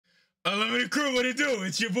Unlimited crew, what it do?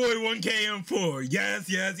 It's your boy 1KM4. Yes,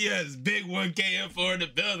 yes, yes. Big 1KM4 in the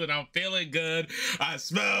building. I'm feeling good. I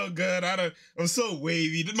smell good. I'm so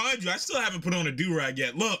wavy. Mind you, I still haven't put on a do-rag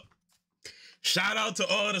yet. Look. Shout out to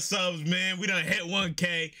all the subs, man. We done hit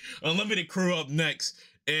 1K. Unlimited crew up next.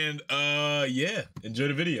 And yeah, enjoy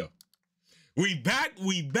the video. We back.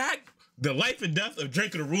 The life and death of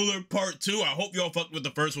Drakeo the Ruler, part 2. I hope y'all fucked with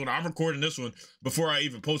the first one. I'm recording this one before I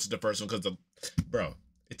even posted the first one because bro,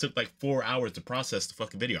 it took like 4 hours to process the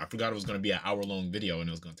fucking video. I forgot it was gonna be an hour-long video and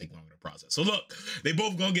it was gonna take longer to process. So look, they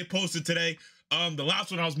both gonna get posted today. The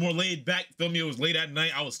last one I was more laid back. Feel me? It was late at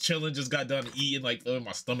night. I was chilling, just got done eating, like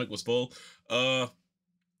my stomach was full.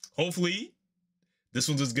 Hopefully this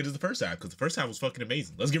one's as good as the first half, because the first half was fucking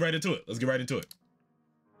amazing. Let's get right into it.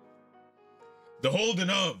 The holding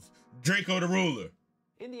of Drakeo the Ruler.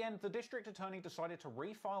 In the end, the district attorney decided to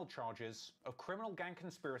refile charges of criminal gang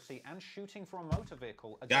conspiracy and shooting from a motor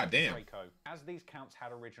vehicle against Drakeo, as these counts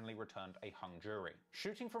had originally returned a hung jury.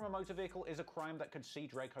 Shooting from a motor vehicle is a crime that could see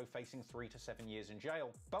Drakeo facing 3 to 7 years in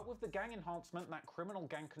jail, but with the gang enhancement, that criminal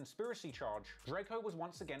gang conspiracy charge, Drakeo was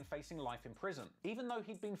once again facing life in prison, even though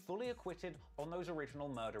he'd been fully acquitted on those original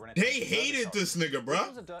murder and they hated this nigga, bro. This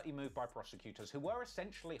was a dirty move by prosecutors who were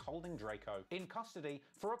essentially holding Drakeo in custody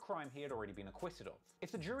for a crime he had already been acquitted of.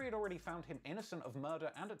 If the jury had already found him innocent of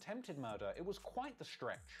murder and attempted murder, it was quite the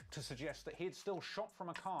stretch to suggest that he had still shot from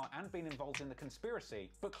a car and been involved in the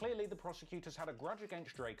conspiracy, but clearly the prosecutors had a grudge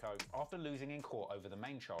against Drakeo after losing in court over the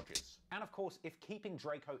main charges. And of course, if keeping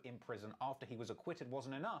Drakeo in prison after he was acquitted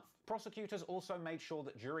wasn't enough, prosecutors also made sure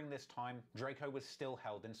that during this time, Drakeo was still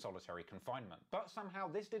held in solitary confinement. But somehow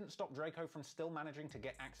this didn't stop Drakeo from still managing to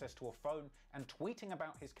get access to a phone and tweeting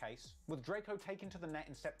about his case, with Drakeo taken to the net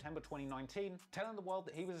in September 2019, telling the world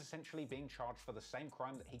that he was essentially being charged for the same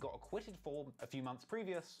crime that he got acquitted for a few months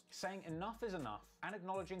previous, saying enough is enough, and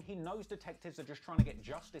acknowledging he knows detectives are just trying to get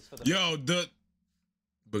justice for the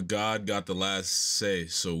but God got the last say,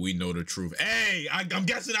 so we know the truth. Hey, I'm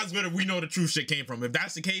guessing that's where the we know the truth shit came from. If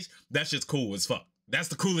that's the case, that shit's cool as fuck. That's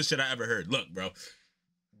the coolest shit I ever heard. Look, bro,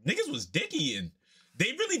 niggas was dick eating.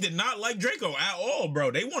 They really did not like Drakeo at all, bro.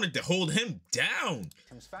 They wanted to hold him down.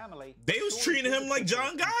 Family, they was treating him like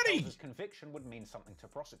John Gotti. His conviction would mean something to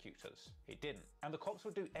prosecutors. It didn't. And the cops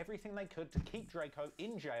would do everything they could to keep Drakeo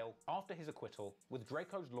in jail after his acquittal, with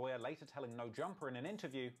Drakeo's lawyer later telling No Jumper in an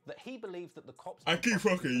interview that he believed that the cops I keep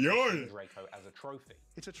fucking yawning. Drakeo as a trophy.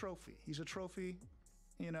 It's a trophy. He's a trophy.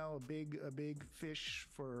 You know, a big fish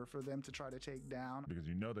for them to try to take down. Because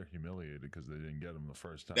you know they're humiliated because they didn't get him the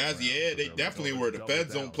first time. That's around. They definitely were. The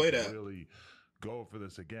feds don't play that. Really go for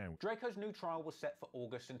this again. Drakeo's new trial was set for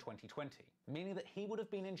August in 2020, meaning that he would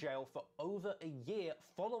have been in jail for over a year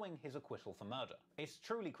following his acquittal for murder. It's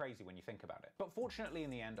truly crazy when you think about it. But fortunately,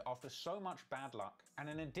 in the end, after so much bad luck and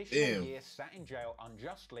an additional year sat in jail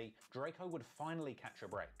unjustly, Drakeo would finally catch a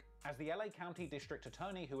break, as the LA County District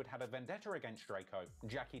Attorney who had had a vendetta against Drakeo,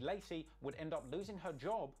 Jackie Lacey, would end up losing her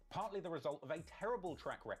job, partly the result of a terrible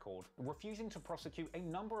track record, refusing to prosecute a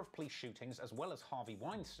number of police shootings as well as Harvey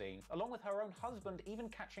Weinstein, along with her own husband even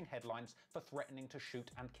catching headlines for threatening to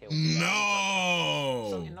shoot and kill. No!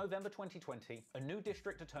 So in November 2020, a new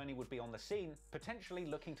district attorney would be on the scene, potentially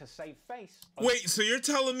looking to save face. Wait, so you're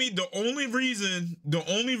telling me the only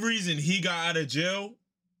reason he got out of jail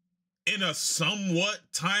in a somewhat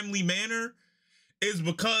timely manner is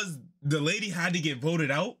because the lady had to get voted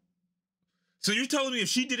out? So you're telling me if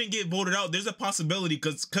she didn't get voted out, there's a possibility,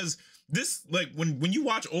 because this, like, when you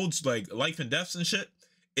watch old, like, life and deaths and shit,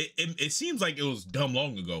 it seems like it was dumb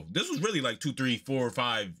long ago. This was really like 2, 3, 4,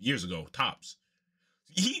 5 years ago, tops.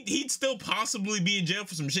 He'd still possibly be in jail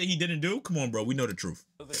for some shit he didn't do? Come on, bro. We know the truth.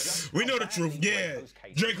 We know the truth. Yeah.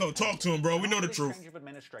 Drakeo, talk to him, bro. We know the truth. Change of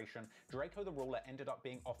administration, Drakeo the Ruler ended up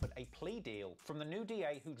being offered a plea deal from the new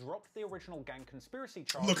DA who dropped the original gang conspiracy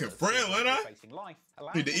charge. Looking frail, ain't I?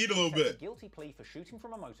 Need to eat a little bit. A guilty plea for shooting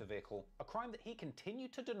from a motor vehicle, a crime that he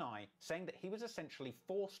continued to deny, saying that he was essentially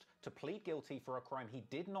forced to plead guilty for a crime he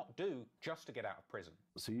did not do just to get out of prison.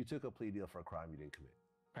 So you took a plea deal for a crime you didn't commit?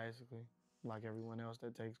 Basically. Like everyone else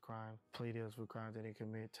that takes crime, plea deals for crimes that they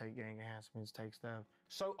commit, take gang enhancements, take stuff.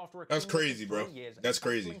 So after that's crazy, bro. That's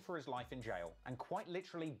crazy. For his life in jail and quite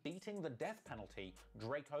literally beating the death penalty,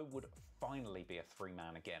 Drakeo would finally be a free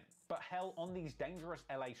man again. But hell, on these dangerous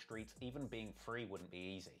LA streets, even being free wouldn't be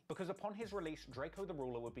easy, because upon his release, Drakeo the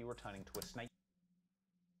Ruler would be returning to a snake.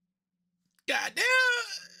 Goddamn!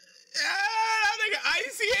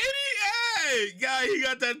 Icy 80! Hey, guy, he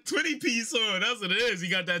got that 20-piece on. That's what it is. He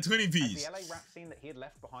got that 20-piece. The LA rap scene that he had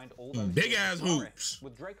left behind all those big ass hoops.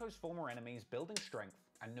 With Drakeo's former enemies building strength,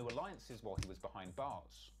 and new alliances while he was behind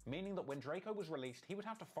bars, meaning that when Drakeo was released, he would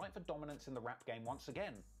have to fight for dominance in the rap game once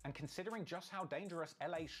again. And considering just how dangerous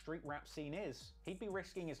LA's street rap scene is, he'd be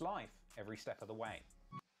risking his life every step of the way.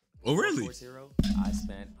 Oh, really? I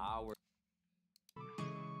spent hours.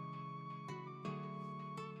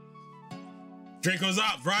 Draco's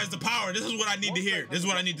up, rise to power. This is what I need to hear. This is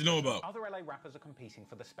what I need to know about. Other LA rappers are competing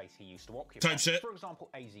for the space he used to occupy. Type shit. For example,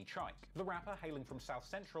 AZ Chike. The rapper, hailing from South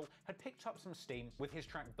Central, had picked up some steam with his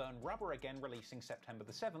track Burn Rubber Again releasing September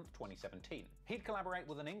the 7th, 2017. He'd collaborate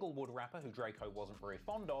with an Inglewood rapper who Drakeo wasn't very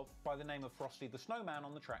fond of by the name of Frosty the Snowman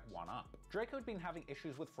on the track One Up. Drakeo had been having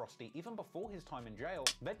issues with Frosty even before his time in jail.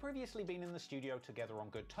 They'd previously been in the studio together on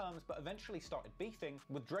good terms, but eventually started beefing,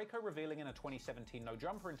 with Drakeo revealing in a 2017 No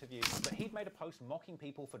Jumper interview that he'd made a post mocking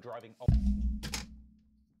people for driving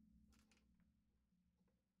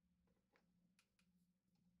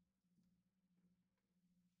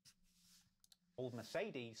old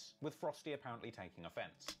Mercedes, with Frosty apparently taking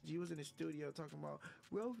offense. He was in the studio talking about,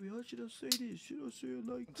 Ralphie, how should I say this? Should I say it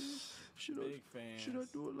like this? Should I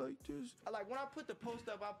do it like this? Like, when I put the post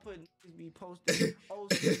up, I put niggas be posting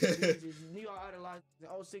 06 Benzes, New York Idolize,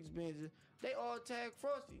 06 Benzes. They all tagged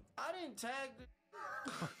Frosty. I didn't tag the...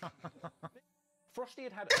 Frosty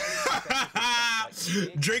had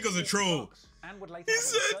Draco's a troll. And would later have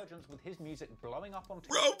a resurgence with his music blowing up on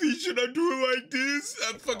TikTok. Ralphie, should I do it like this?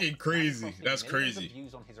 That's fucking crazy. That's crazy.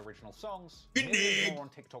 Views on his original songs, Good more on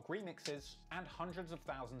TikTok remixes, and hundreds of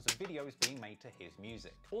thousands of videos being made to his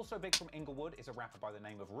music. Also big from Inglewood is a rapper by the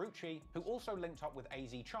name of Rucci, who also linked up with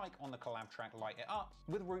AZ Chike on the collab track Light It Up,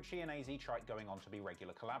 with Rucci and AZ Chike going on to be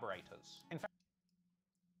regular collaborators. In fact,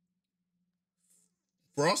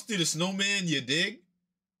 Frosty the Snowman, you dig?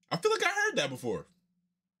 I feel like I heard that before.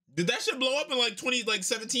 Did that shit blow up in like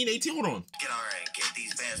 17, 18? Hold on. Get all right, get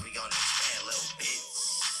these bands, we gonna expand a little bit.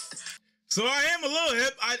 So I am a little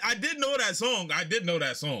hip. I did know that song. I did know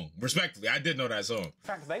that song. Respectfully, I did know that song. In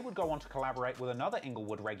fact, they would go on to collaborate with another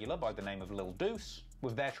Inglewood regular by the name of Lil Deuce,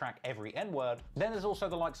 with their track Every N-Word. Then there's also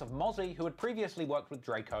the likes of Mozzie, who had previously worked with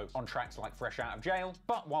Drakeo on tracks like Fresh Out of Jail,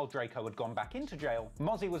 but while Drakeo had gone back into jail,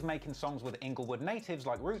 Mozzie was making songs with Inglewood natives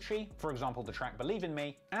like Rucci, for example the track Believe in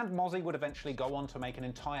Me, and Mozzie would eventually go on to make an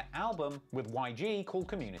entire album with YG called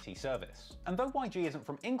Community Service. And though YG isn't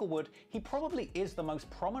from Inglewood, he probably is the most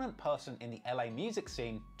prominent person in the LA music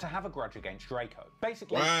scene to have a grudge against Drakeo.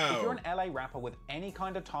 Basically, if you're an LA rapper with any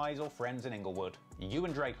kind of ties or friends in Inglewood, you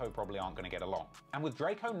and Drakeo probably aren't going to get along. And with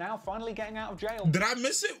Drakeo now finally getting out of jail... Did I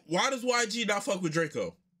miss it? Why does YG not fuck with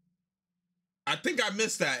Drakeo? I think I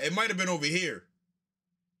missed that. It might have been over here.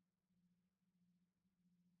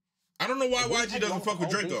 I don't know why YG doesn't fuck with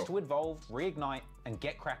Drakeo. To evolve, reignite, and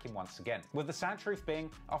get cracking once again. With the sad truth being,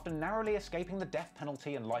 after narrowly escaping the death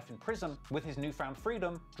penalty and life in prison, with his newfound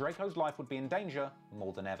freedom, Drakeo's life would be in danger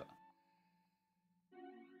more than ever.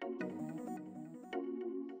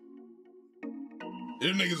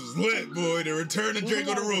 Them niggas was lit, boy. The return of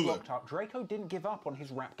Drakeo the Ruler. Drakeo didn't give up on his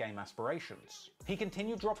rap game aspirations. He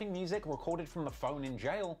continued dropping music recorded from the phone in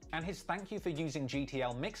jail, and his Thank You for Using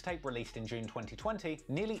GTL mixtape released in June 2020,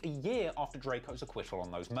 nearly a year after Drakeo's acquittal on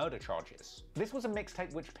those murder charges. This was a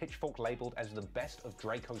mixtape which Pitchfork labeled as the best of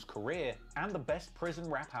Drakeo's career and the best prison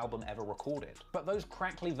rap album ever recorded. But those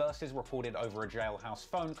crackly verses recorded over a jailhouse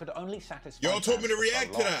phone could only satisfy... Y'all told me to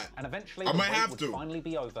react to that. And eventually I might have to. would finally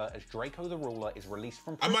be over as Drakeo the Ruler is released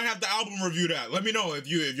from prison. I might have to album review that. Let me know if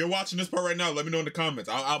you're watching this part right now. Let me know in the comments.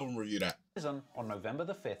 I'll album review that. On November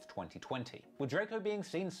the 5th, 2020, with Drakeo being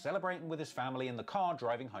seen celebrating with his family in the car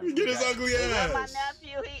driving home. Get his ugly ass. My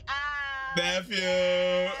nephew, he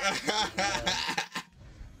Nephew.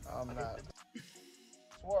 I'm not.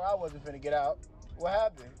 Swore I wasn't finna get out. What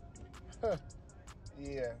happened?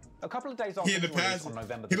 Yeah. A couple of days after he in the past, on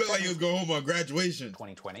November he looked like he was going home on graduation.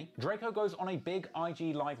 2020, Drakeo goes on a big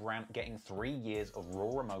IG live rant getting 3 years of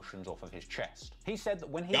raw emotions off of his chest. He said that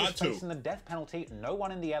when he was facing the death penalty, no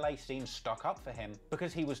one in the LA scene stuck up for him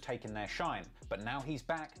because he was taking their shine. But now he's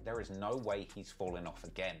back, there is no way he's falling off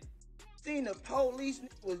again. Seen the police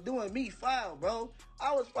was doing me foul, bro.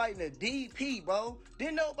 I was fighting a DP, bro.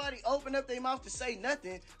 Didn't nobody open up their mouth to say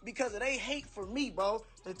nothing because of they hate for me, bro.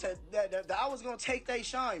 That I was gonna take they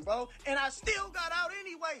shine, bro. And I still got out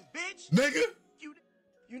anyway, bitch. Nigga.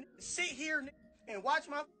 You sit here and watch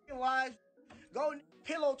my fucking lives. Go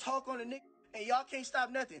pillow talk on the nigga and y'all can't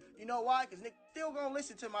stop nothing. You know why? Because nigga still gonna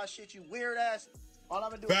listen to my shit, you weird ass. All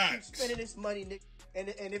I'm gonna do is keep spending this money, nigga.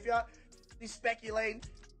 And if y'all be speculating,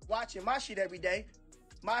 watching my shit every day,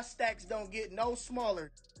 my stacks don't get no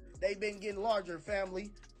smaller. They've been getting larger,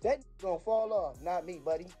 family. That gonna fall off, not me,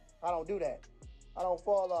 buddy. I don't do that. I don't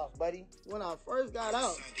fall off, buddy. When I first got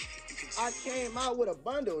out, I came out with a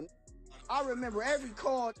bundle. I remember every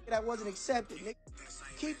call that wasn't accepted, nigga.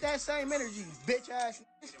 Keep that same energy, bitch ass.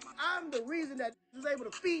 I'm the reason that was able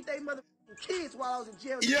to feed they motherfucking kids while I was in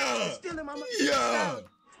jail. Yeah. And stealing my Yeah.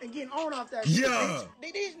 and getting on off that Yeah.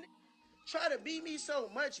 shit. These try to beat me so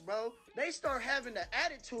much, bro. They start having the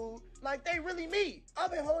attitude like they really me.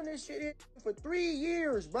 I've been holding this shit in for 3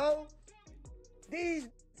 years, bro. These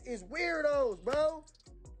is weirdos, bro.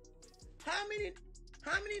 How many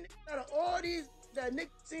out of all these that niggas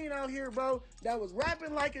seen out here, bro, that was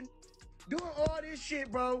rapping like a doing all this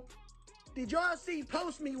shit, bro? Did y'all see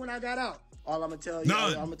post me when I got out? All I'm gonna tell you,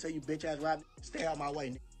 I'm gonna tell you, bitch ass rap, stay out my way,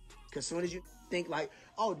 nigga. Cause soon as you think like,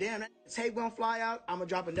 oh damn, that tape gonna fly out, I'm gonna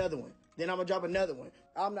drop another one. Then I'm gonna drop another one.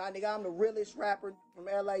 I'm the realest rapper from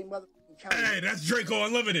LA, motherfucking county. Hey, that's Drakeo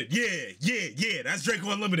Unlimited. Yeah. That's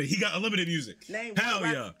Drakeo Unlimited. He got unlimited music. Name Hell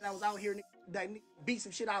one yeah. rapper that was out here that beat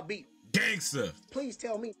some shit I beat. Gangster. Please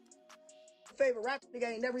tell me. Favorite rapper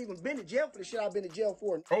nigga ain't never even been to jail for the shit I've been to jail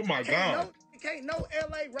for. Oh my God. Can't no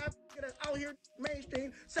LA rapper that's out here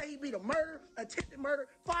mainstream say he beat a murder, attempted murder,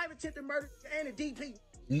 5 attempted murder, and a DP.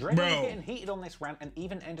 Drake Bro. was getting heated on this rant and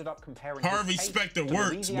even ended up comparing Harvey his case Specter to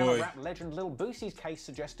works, Louisiana boy. rap legend Lil Boosie's case,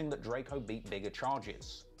 suggesting that Drakeo beat bigger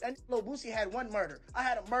charges. That Lil Boosie had 1 murder. I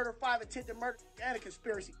had a murder, 5 attempted murder, and a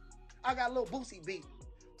conspiracy. I got Lil Boosie beat.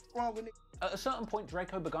 What's wrong with it? At a certain point,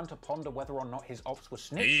 Drakeo begun to ponder whether or not his ops were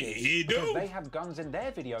snitches. He do. Because they have guns in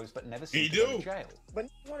their videos but never seem He to go do. to jail. But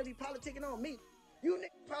you want to be politicking on me. You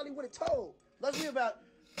niggas probably would have told. Let's be about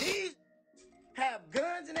these have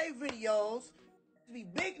guns in their videos, be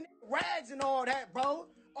big rags and all that, bro.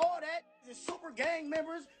 All that is super gang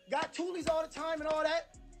members, got toolies all the time and all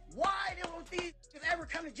that. Why don't these niggas ever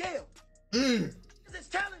come to jail? It's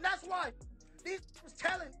telling, that's why. These was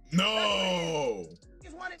telling. No.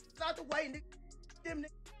 Niggas wanted out the way, them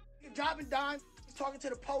niggas dropping dimes, talking to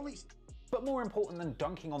the police. But more important than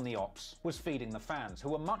dunking on the ops was feeding the fans, who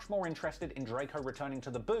were much more interested in Drakeo returning to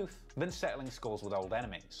the booth than settling scores with old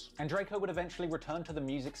enemies. And Drakeo would eventually return to the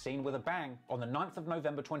music scene with a bang on the 9th of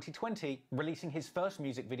November 2020, releasing his first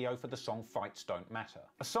music video for the song Fights Don't Matter.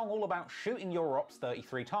 A song all about shooting your ops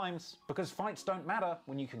 33 times, because fights don't matter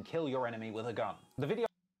when you can kill your enemy with a gun. The video—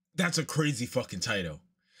 That's a crazy fucking title.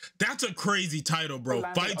 That's a crazy title, bro.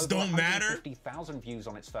 Fights don't matter. 50,000 views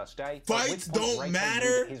on its first day. Fights don't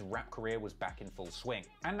matter. His rap career was back in full swing,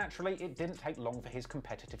 and naturally, it didn't take long for his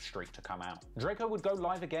competitive streak to come out. Drakeo would go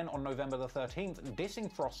live again on November the 13th,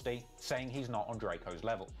 dissing Frosty, saying he's not on Drakeo's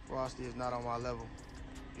level. Frosty is not on my level.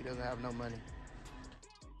 He doesn't have no money.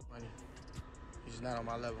 He's not on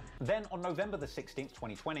my level. Then, on November the 16th,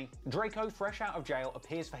 2020, Drakeo, fresh out of jail,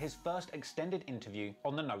 appears for his first extended interview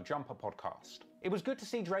on the No Jumper podcast. It was good to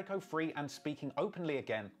see Drakeo free and speaking openly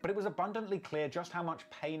again, but it was abundantly clear just how much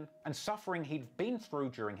pain and suffering he'd been through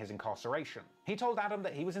during his incarceration. He told Adam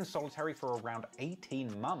that he was in solitary for around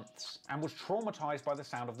 18 months and was traumatized by the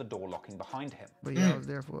sound of the door locking behind him. But yeah, I was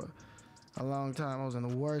there for a long time. I was in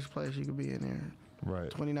the worst place you could be in there.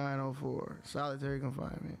 Right. 2904, solitary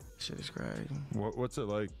confinement. Shit is crazy. What's it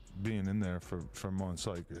like being in there for months?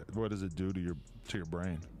 Like, what does it do to your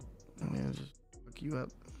brain? I mean, it just fuck you up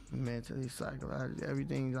mentally, psychologically.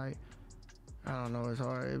 Everything, like, I don't know, it's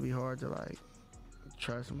hard. It'd be hard to, like,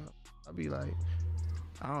 trust him. I'd be like,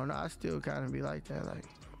 I don't know, I still kind of be like that. Like,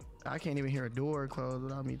 I can't even hear a door close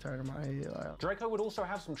without me turning my head. Like, Drakeo would also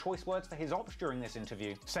have some choice words for his ops during this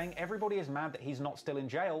interview, saying everybody is mad that he's not still in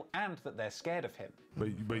jail and that they're scared of him.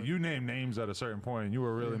 But you named names at a certain point, and you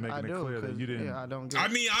were really making it clear that you didn't. Yeah, I don't. I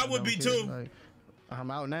mean, I would be too. Like, I'm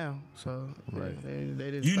out now, so Right.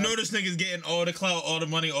 They didn't. You know this nigga's getting all the clout, all the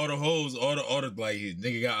money, all the hoes, all the like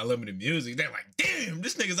nigga got unlimited music. They're like, damn,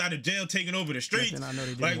 this nigga's out of jail taking over the streets. I know they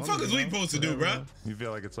didn't Like, want fuck me is to we know, supposed to do, bro? whatever. You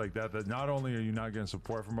feel like it's like that not only are you not getting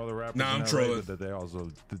support from other rappers, Nah, I'm in LA, trolling. but that they also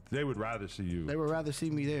they would rather see you. They would rather see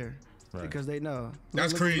me there Right. because they know.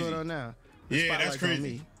 That's look crazy. What's going on now? The Yeah, that's spotlight's on crazy.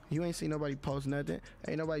 me. You ain't seen nobody post nothing.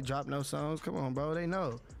 Ain't nobody drop no songs. Come on, bro. They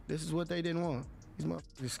know. This is what they didn't want. These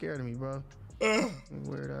motherfuckers scared of me, bro.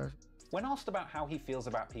 Weird ass. When asked about how he feels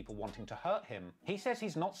about people wanting to hurt him, he says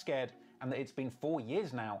he's not scared and that it's been 4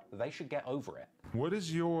 years now, they should get over it. What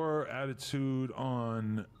is your attitude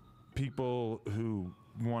on people who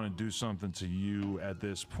want to do something to you at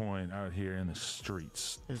this point out here in the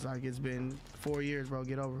streets? It's like it's been 4 years, bro.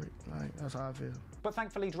 Get over it. Like, that's how I feel. But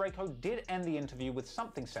thankfully, Drakeo did end the interview with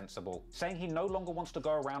something sensible, saying he no longer wants to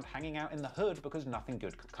go around hanging out in the hood because nothing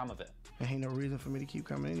good could come of it. There ain't no reason for me to keep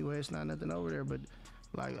coming anyway. It's not nothing over there, but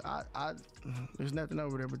Like there's nothing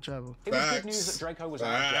over there but trouble. It was good news that Draco was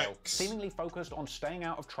out of jail, seemingly focused on staying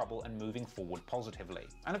out of trouble and moving forward positively.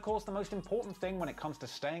 And of course, the most important thing when it comes to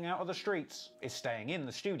staying out of the streets is staying in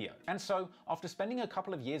the studio. And so, after spending a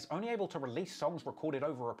couple of years only able to release songs recorded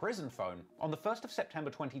over a prison phone, on the 1st of September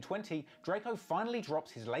 2020, Draco finally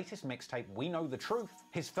drops his latest mixtape, We Know the Truth,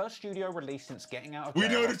 his first studio release since getting out of jail.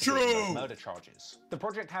 We Know the Truth! Murder charges. The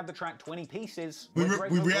project had the track 20 Pieces, we where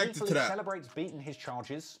Draco reacted to that. Celebrates beating his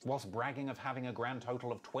charges, whilst bragging of having a grand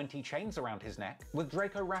total of 20 chains around his neck, with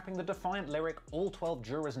Draco rapping the defiant lyric, all 12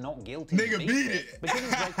 jurors not guilty. Nigga beat it! Beginning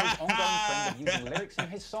Draco's ongoing trend of using lyrics in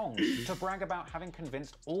his songs to brag about having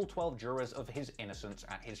convinced all 12 jurors of his innocence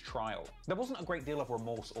at his trial. There wasn't a great deal of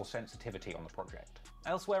remorse or sensitivity on the project.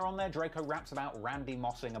 Elsewhere on there, Draco raps about Randy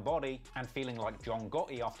mossing a body and feeling like John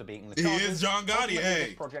Gotti after beating the charges. He is John Gotti, hey!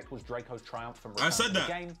 This project was Draco's triumph from return to the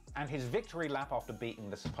game and his victory lap after beating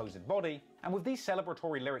the supposed body. And with these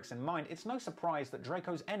celebratory lyrics in mind, it's no surprise that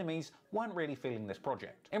Draco's enemies weren't really feeling this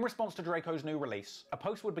project. In response to Draco's new release, a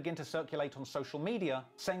post would begin to circulate on social media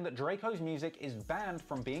saying that Draco's music is banned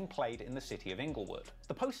from being played in the city of Inglewood.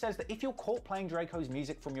 The post says that if you're caught playing Draco's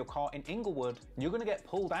music from your car in Inglewood, you're going to get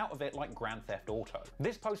pulled out of it like Grand Theft Auto.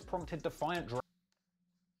 This post prompted defiant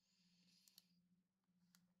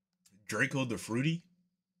Draco the Fruity?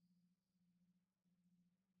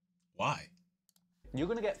 Why? You're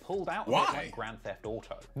going to get pulled out of it like Grand Theft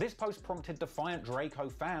Auto. This post prompted defiant Draco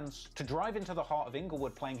fans to drive into the heart of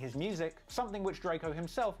Inglewood playing his music, something which Draco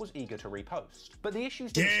himself was eager to repost. But the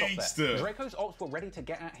issues didn't stop there. Draco's ops were ready to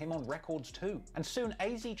get at him on records too. And soon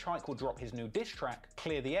AZ Chike will drop his new diss track,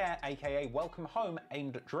 Clear the Air, aka Welcome Home,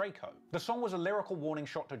 aimed at Draco. The song was a lyrical warning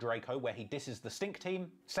shot to Draco where he disses the Stink Team,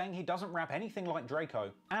 saying he doesn't rap anything like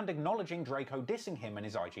Draco, and acknowledging Draco dissing him in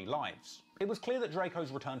his IG lives. It was clear that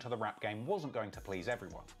Draco's return to the rap game wasn't going to please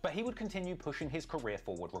everyone, but he would continue pushing his career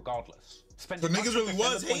forward regardless. Spent niggas really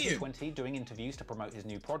was hating. 2020 doing interviews to promote his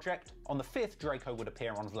new project. On the 5th, Draco would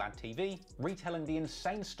appear on Vlad TV, retelling the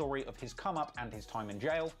insane story of his come-up and his time in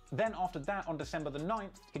jail. Then after that, on December the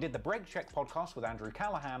 9th, he did the Break Check podcast with Andrew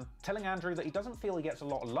Callahan, telling Andrew that he doesn't feel he gets a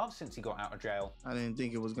lot of love since he got out of jail. I didn't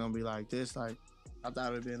think it was gonna be like this. Like, I thought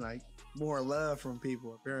it would have been like more love from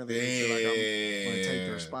people. Apparently, they feel like I'm gonna take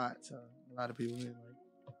their spot. So a lot of people been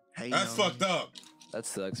like, hey, that's fucked up. That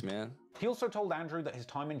sucks, man. He also told Andrew that his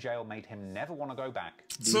time in jail made him never want to go back.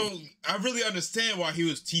 So I really understand why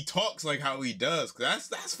he talks like how he does. Cause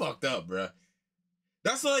that's fucked up, bruh.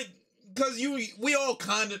 That's like, cause we all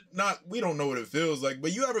kind of we don't know what it feels like,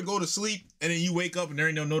 but you ever go to sleep and then you wake up and there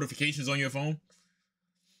ain't no notifications on your phone?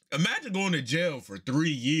 Imagine going to jail for 3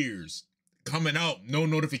 years, coming out, no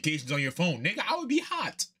notifications on your phone. Nigga, I would be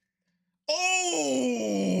hot.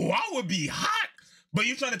 Oh, I would be hot. But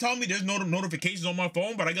you trying to tell me there's no notifications on my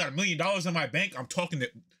phone, but I got $1 million in my bank? I'm talking to,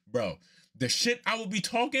 bro, the shit I would be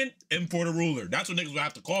talking, M for the ruler. That's what niggas would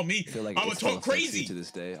have to call me. I would talk crazy. To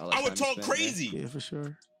this day, I would talk crazy. Yeah, for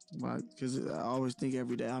sure. Because I always think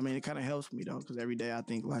every day. I mean, it kind of helps me though, because every day I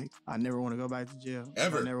think like I never want to go back to jail.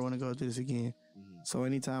 Ever. I never want to go through this again. So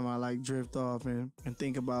anytime I like drift off and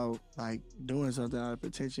think about like doing something that would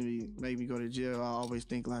potentially make me go to jail, I always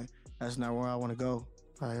think like that's not where I want to go.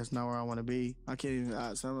 Like, that's not where I want to be. I can't even.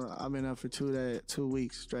 I've been up for 2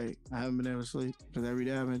 weeks straight. I haven't been able to sleep because every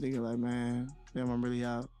day I've been thinking like, man, damn, I'm really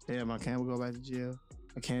out. Damn, I can't go back to jail.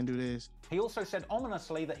 I can't do this. He also said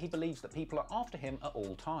ominously that he believes that people are after him at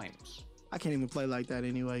all times. I can't even play like that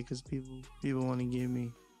anyway because people want to get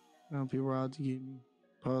me. You know, people are out to get me.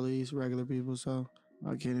 Police, regular people. So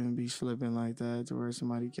I can't even be slipping like that to where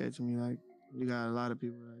somebody catch me. Like, you got a lot of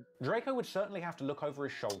people. Like, Draco would certainly have to look over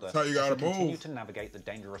his shoulder how you gotta continue to navigate the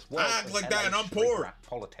dangerous world of like that and I'm street poor. rap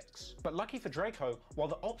politics. But lucky for Draco, while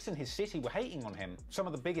the ops in his city were hating on him, some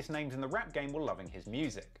of the biggest names in the rap game were loving his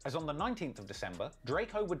music. As on the 19th of December,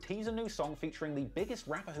 Draco would tease a new song featuring the biggest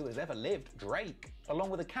rapper who has ever lived, Drake,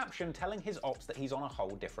 along with a caption telling his ops that he's on a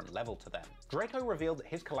whole different level to them. Draco revealed that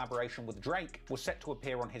his collaboration with Drake was set to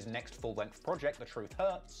appear on his next full-length project, The Truth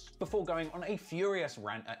Hurts, before going on a furious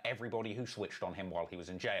rant at everybody who switched on him while he was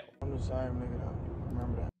in jail. I'm the same nigga though.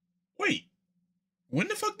 Remember that. Wait, when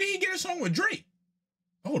the fuck did he get a song with Drake?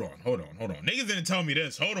 Hold on. Niggas didn't tell me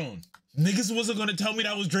this. Hold on. Niggas wasn't gonna tell me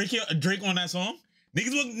that was Drake on that song?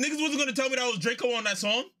 Niggas wasn't gonna tell me that was Draco on that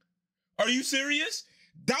song? Are you serious?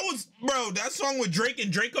 That was, bro, that song with Drake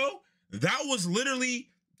and Draco, that was literally,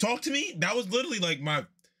 talk to me, that was literally like my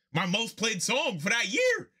most played song for that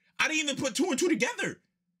year. I didn't even put 2 and 2 together.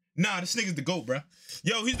 Nah, this nigga's the GOAT, bro.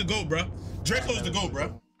 Yo, he's the GOAT, bro. Draco's the GOAT,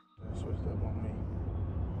 bro. Switched up on me.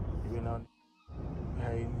 You know,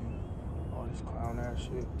 hating, all this clown ass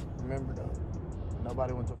shit. Remember though,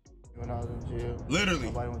 nobody went to when I was in jail. Literally.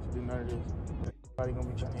 Nobody wants to do none of this. Nobody gonna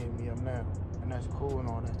be trying to hit me up now. And that's cool and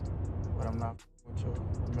all that. But I'm not with you.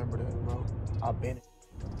 Remember that, bro. I've been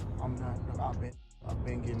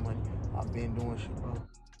getting money. I've been doing shit, bro.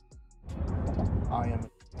 I am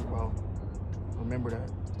a bro. Remember that.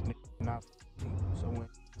 Not so when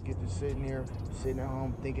you get to sitting at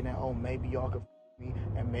home thinking that, oh, maybe y'all could me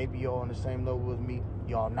and maybe y'all on the same level as me,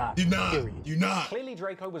 y'all not. You not. Period. You not. Clearly,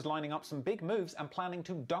 Drakeo was lining up some big moves and planning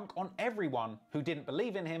to dunk on everyone who didn't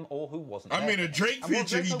believe in him or who wasn't there. I mean, a Drake And while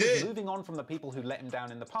feature, he Drakeo did. was moving on from the people who let him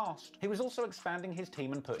down in the past, he was also expanding his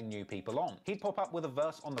team and putting new people on. He'd pop up with a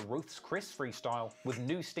verse on the Ruth's Chris freestyle with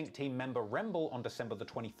new Stink Team member Remble on December the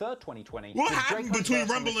 23rd, 2020. What with happened Draco's between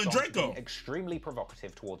verse on Remble this and song Draco? being extremely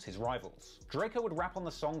provocative towards his rivals. Drakeo would rap on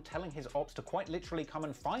the song telling his ops to quite literally come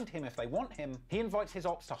and find him if they want him. He invites his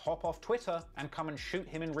ops to hop off Twitter and come and shoot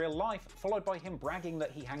him in real life, followed by him bragging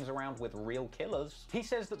that he hangs around with real killers. He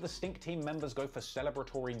says that the Stink Team members go for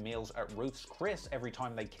celebratory meals at Ruth's Chris every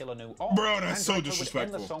time they kill a new op. Bro, that's so and Draco would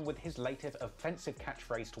disrespectful. end the song with his latest offensive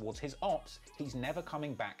catchphrase towards his ops, he's never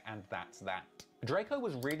coming back and that's that. Drakeo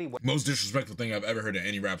was really Most disrespectful thing I've ever heard in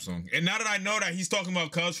any rap song. And now that I know that he's talking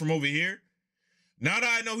about Cuz from over here, now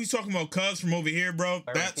that I know he's talking about Cuz from over here, bro,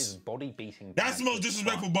 his body beating. that's the most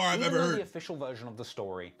disrespectful bar I've ever heard. The official version of the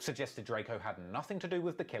story suggested Drakeo had nothing to do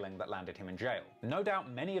with the killing that landed him in jail. No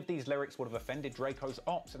doubt many of these lyrics would have offended Draco's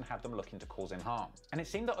ops and had them looking to cause him harm. And it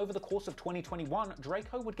seemed that over the course of 2021,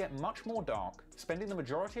 Drakeo would get much more dark, spending the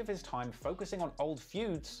majority of his time focusing on old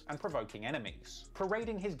feuds and provoking enemies,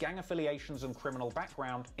 parading his gang affiliations and criminal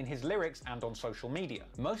background in his lyrics and on social media.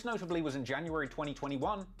 Most notably was in January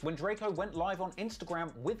 2021, when Drakeo went live on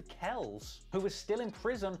Instagram with Kells, who was still in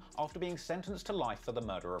prison after being sentenced to life for the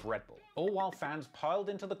murder of Red Bull. All while fans piled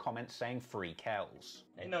into the comments saying free Kells.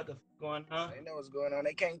 They know what the f going on. They know what's going on.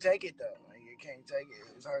 They can't take it though. Like, you can't take it.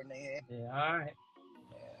 It's hurting their head. Yeah, all right.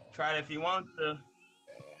 Try it if you want to.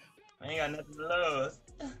 I ain't got nothing to lose.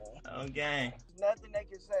 Okay. There's nothing they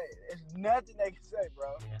can say. There's nothing they can say, bro.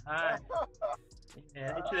 Yeah, all right.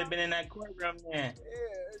 Yeah, they should have been in that courtroom then.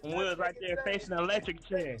 Yeah, When we was right there facing the electric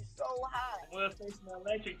chair. So high. We was facing the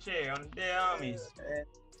electric chair on the dead homies.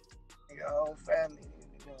 Your whole family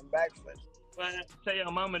doing backflips. Well, tell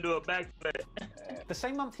your mama do a backflip. The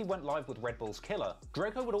same month he went live with Red Bull's Killer,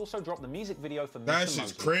 Drakeo would also drop the music video for That's Mr.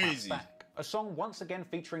 just Mosley Claps crazy. Back, a song once again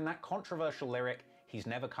featuring that controversial lyric, he's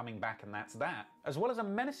never coming back and that's that, as well as a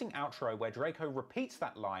menacing outro where Drakeo repeats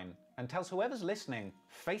that line and tells whoever's listening,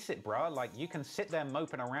 face it bruh, like you can sit there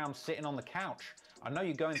moping around sitting on the couch. I know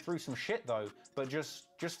you're going through some shit though, but just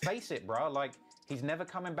face it bruh, like he's never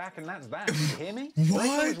coming back and that's that. You hear me? What?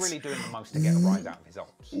 Drakeo was really doing the most to get a rise out of his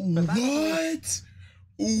ops. But that's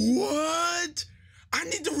What? I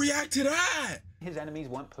need to react to that. His enemies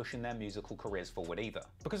weren't pushing their musical careers forward either.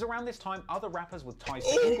 Because around this time, other rappers with ties to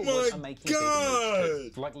Oh Inglewood my are making big moves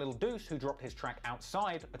too. God. Like Lil Deuce, who dropped his track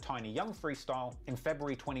Outside, a Tiny Young freestyle, in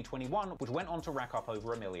February 2021, which went on to rack up over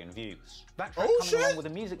 1 million views. That track coming along with a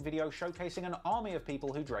music video showcasing an army of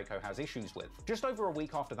people who Drakeo has issues with. Just over a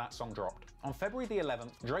week after that song dropped, on February the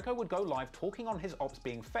 11th, Drakeo would go live talking on his ops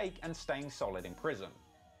being fake and staying solid in prison.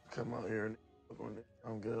 Come out here and I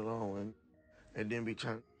don't get along and then be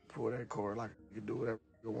trying to pull that cord like you can do whatever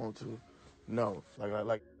you want to. No,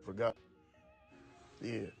 like forgot.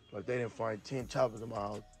 Yeah, like they didn't find 10 choppers in my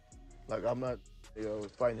house. Like I'm not,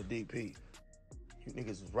 fighting the DP. You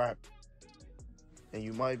niggas is rapping. And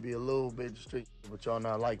you might be a little bit street, but y'all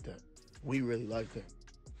not like that. We really like that.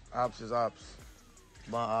 Ops is ops.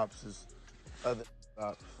 My ops is other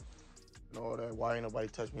ops. And all that. Why ain't nobody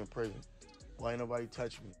touch me in prison? Why ain't nobody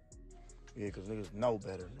touch me? Yeah, because niggas know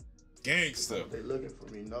better. Gangsta. They looking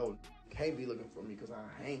for me. No, can't be looking for me because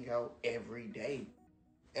I hang out every day.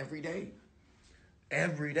 Every day.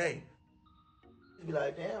 Every day. You be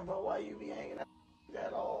like, damn, bro, why you be hanging out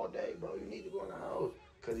that all day, bro? You need to go in the house.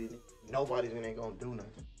 Because nobody's ain't going to do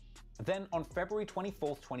nothing. Then, on February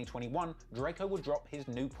 24th, 2021, Drakeo would drop his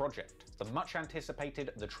new project, the much-anticipated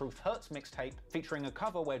The Truth Hurts mixtape, featuring a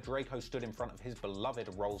cover where Drakeo stood in front of his beloved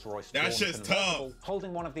Rolls-Royce That shit's tough.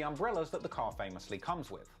 holding one of the umbrellas that the car famously comes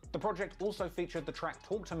with. The project also featured the track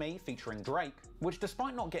Talk to Me featuring Drake, which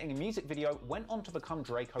despite not getting a music video, went on to become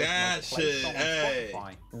Draco's most played song on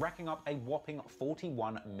Spotify, racking up a whopping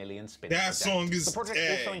 41 million spins That per day. song is The project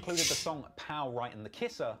also included the song Pow Right in the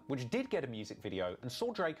Kisser, which did get a music video and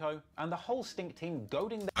saw Drakeo and the whole Stink team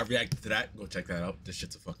goading I reacted to that. Go check that out. This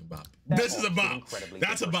shit's a fucking bop. their This is a ops with bop. incredibly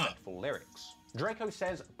That's a bop. disrespectful lyrics. Drakeo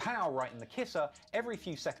says pow right in the kisser every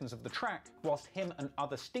few seconds of the track, whilst him and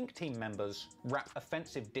other Stink Team members rap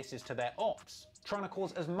offensive disses to their ops, trying to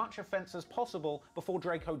cause as much offense as possible before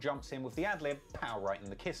Drakeo jumps in with the ad-lib, power right in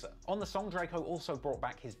the kisser. On the song, Drakeo also brought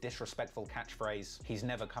back his disrespectful catchphrase, "He's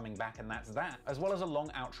never coming back and that's that," as well as a long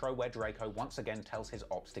outro where Drakeo once again tells his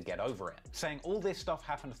ops to get over it, saying all this stuff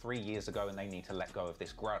happened 3 years ago and they need to let go of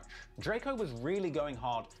this grudge. Drakeo was really going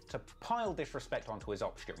hard to pile disrespect onto his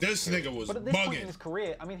ops during this nigga was But at this point in bugging. his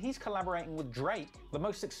career, I mean, he's collaborating with Drake, the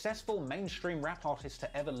most successful mainstream rap artist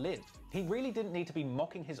to ever live. He really didn't need to be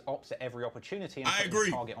mocking his ops at every opportunity and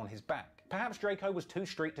putting a target on his back. Perhaps Drakeo was too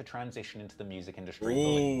street to transition into the music industry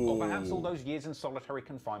fully, or perhaps all those years in solitary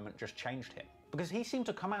confinement just changed him. Because he seemed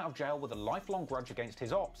to come out of jail with a lifelong grudge against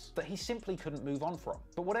his ops that he simply couldn't move on from.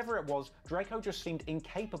 But whatever it was, Drakeo just seemed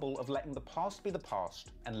incapable of letting the past be the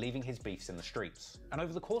past and leaving his beefs in the streets. And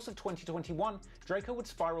over the course of 2021, Drakeo would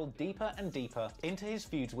spiral deeper and deeper into his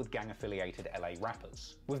feuds with gang-affiliated LA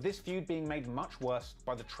rappers, with this feud being made much worse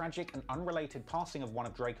by the tragic and unrelated passing of one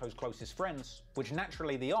of Drakeo's closest friends, which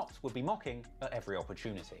naturally the ops would be mocking at every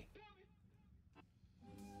opportunity.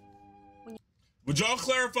 Would y'all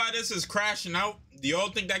clarify this as crashing out? Do y'all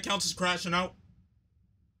think that counts as crashing out?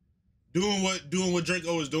 Doing what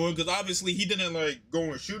Drakeo was doing? Because obviously he didn't like go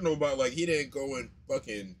and shoot nobody. Like he didn't go and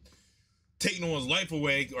fucking take no one's life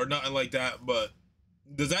away or nothing like that. But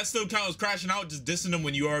does that still count as crashing out? Just dissing them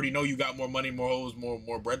when you already know you got more money, more hoes,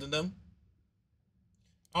 more bread than them?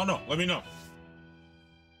 I don't know. Let me know.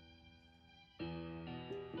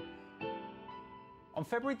 On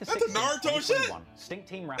February the 6th, 2021, Stink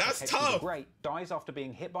Team rapper That's Ketchy the tough. Great dies after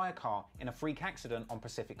being hit by a car in a freak accident on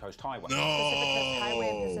Pacific Coast Highway. No. Pacific Coast Highway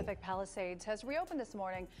in Pacific Palisades has reopened this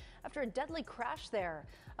morning after a deadly crash there.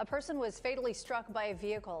 A person was fatally struck by a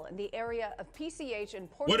vehicle in the area of PCH in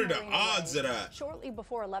Port What are the Marine odds of LA that? shortly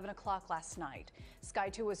before 11 o'clock last night. Sky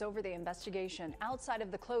 2 was over the investigation outside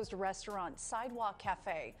of the closed restaurant Sidewalk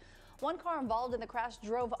Cafe. One car involved in the crash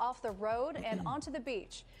drove off the road and onto the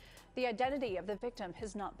beach. The identity of the victim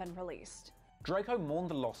has not been released. Drakeo mourned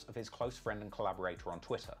the loss of his close friend and collaborator on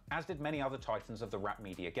Twitter, as did many other titans of the rap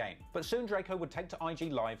media game. But soon Drakeo would take to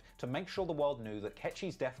IG Live to make sure the world knew that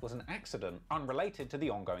Ketchy's death was an accident unrelated to the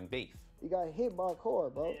ongoing beef. You got hit by a car,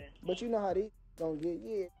 bro. But you know how these gonna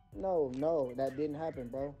get, No, that didn't happen,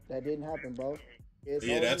 bro. That didn't happen, bro. It's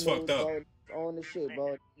Yeah, on the that's news, fucked up. bro. It's on the shit,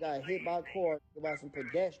 bro. You got hit by a car by some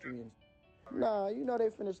pedestrians. Nah, you know they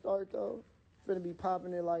finna start, though. Finna be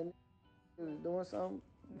popping it like doing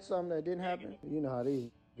something that didn't happen. You know how these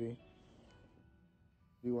be.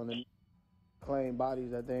 You wanna claim bodies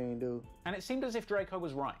that they ain't do. And it seemed as if Drakeo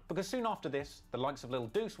was right, because soon after this, the likes of Lil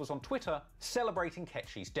Deuce was on Twitter celebrating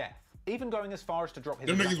Ketchy's death, even going as far as to drop his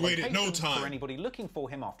Them exact niggas waited no location time. for anybody looking for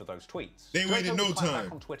him after those tweets. They waited Drakeo no would clap time.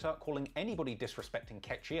 back on Twitter, calling anybody disrespecting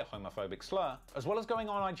Ketchy a homophobic slur, as well as going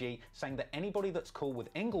on IG saying that anybody that's cool with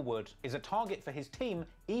Inglewood is a target for his team,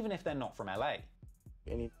 even if they're not from LA.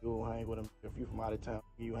 Any dude hang with them. If you from out of town,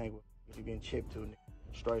 you hang with if you getting chipped to, nigga.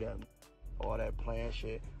 Straight up. All that playing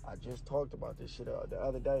shit. I just talked about this shit the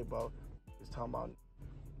other day, bro. Just talking about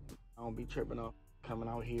I don't be tripping up coming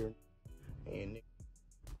out here and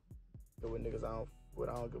with niggas I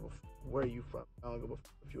don't give a where you from. I don't give a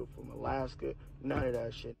if you're from Alaska. None of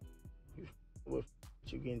that shit.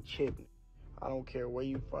 You getting chipped. I don't care where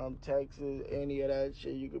you from, Texas, any of that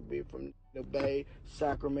shit. You could be from the Bay,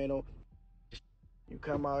 Sacramento. You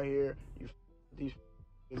come out here,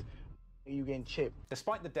 you getting chipped.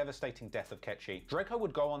 Despite the devastating death of Ketchy, Drakeo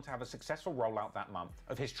would go on to have a successful rollout that month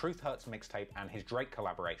of his Truth Hurts mixtape and his Drake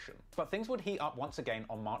collaboration. But things would heat up once again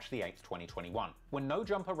on March the 8th, 2021, when No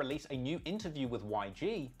Jumper released a new interview with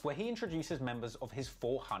YG, where he introduces members of his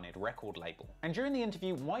 400 record label. And during the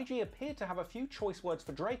interview, YG appeared to have a few choice words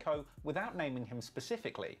for Drakeo without naming him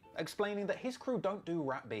specifically, explaining that his crew don't do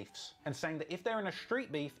rap beefs, and saying that if they're in a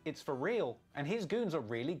street beef, it's for real, and his goons are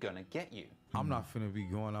really gonna get you. I'm not finna be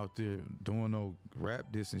going out there doing no rap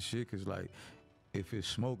diss and shit, cause like, if it's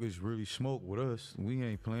smoke, it's really smoke with us. We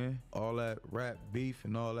ain't playing. All that rap beef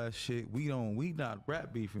and all that shit, we not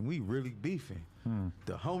rap beefing, we really beefing.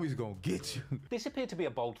 The homies gonna get you. This appeared to be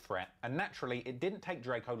a bold threat, and naturally, it didn't take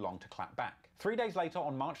Drakeo long to clap back. 3 days later,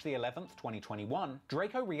 on March the 11th, 2021,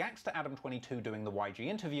 Drakeo reacts to Adam22 doing the YG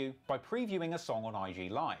interview by previewing a song on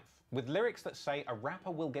IG Live, with lyrics that say a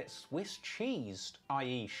rapper will get Swiss cheesed,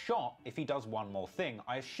 i.e. shot, if he does one more thing,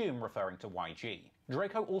 I assume referring to YG.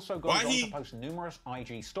 Drakeo also goes on to post numerous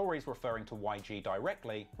IG stories referring to YG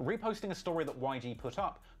directly, reposting a story that YG put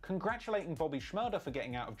up, congratulating Bobby Shmurda for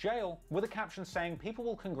getting out of jail, with a caption saying people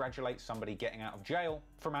will congratulate somebody getting out of jail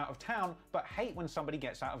from out of town, but hate when somebody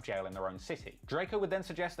gets out of jail in their own city. Drakeo would then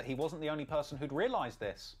suggest that he wasn't the only person who'd realised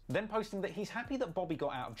this, then posting that he's happy that Bobby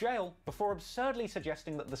got out of jail, before absurdly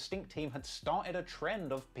suggesting that the Stink team had started a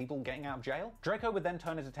trend of people getting out of jail. Drakeo would then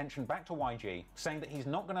turn his attention back to YG, saying that he's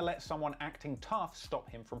not going to let someone acting tough stop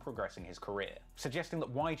him from progressing his career, suggesting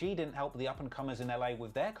that YG didn't help the up-and-comers in LA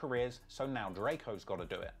with their careers, so now Drakeo's got to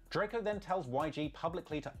do it. Drakeo then tells YG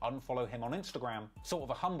publicly to unfollow him on Instagram, sort of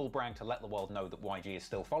a humble brag to let the world know that YG is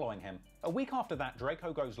still following him. A week after that,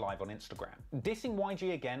 Drakeo goes live on Instagram, dissing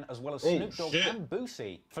YG again, as well as Snoop Dogg and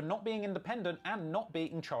Boosie for not being independent and not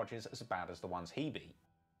beating charges as bad as the ones he beat.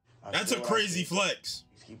 That's a crazy flex.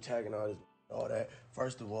 You keep tagging all this, all that.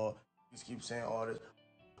 First of all, you keep saying all this.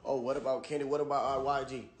 Oh, what about Kenny? What about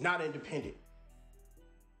YG? Not independent.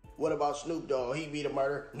 What about Snoop Dogg? He beat a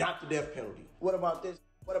murder, not the death penalty. What about this?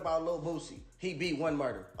 What about Lil Boosie? He beat one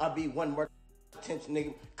murder. I beat one murder. Attention,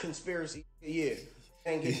 nigga. Conspiracy. Yeah.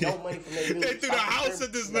 Ain't getting no money from that music. They threw the house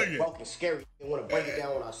at this nigga. Broken, scary. They want to break it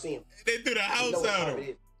down when I see him. They threw the house out of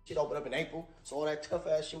him. Shit opened up in April, so all that tough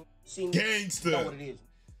ass shit. See me? Gangsta. You know what it is.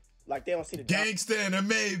 Like they don't see the gangsta in a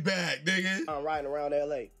Maybach, nigga. I'm riding around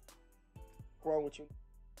LA. What's wrong with you?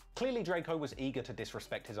 Clearly, Drakeo was eager to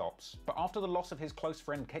disrespect his ops, but after the loss of his close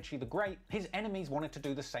friend Ketchy the Great, his enemies wanted to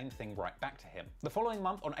do the same thing right back to him. The following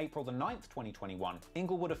month, on April the 9th, 2021,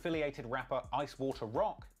 Inglewood-affiliated rapper Ice Water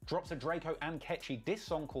Rock drops a Drakeo and Ketchy diss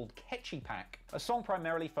song called Ketchy Pack, a song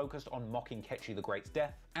primarily focused on mocking Ketchy the Great's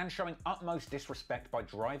death and showing utmost disrespect by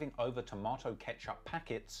driving over tomato ketchup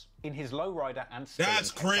packets in his lowrider and spilling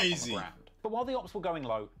ketchup crazy. on the ground. But while the ops were going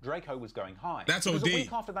low, Drakeo was going high. That's OD. A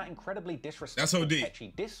week after that incredibly disrespectful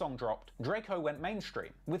Ketchy diss song dropped, Drakeo went mainstream,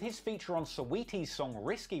 with his feature on Saweetie's song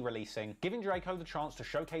Risky releasing, giving Drakeo the chance to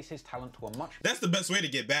showcase his talent to a much... That's the best way to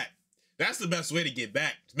get back. That's the best way to get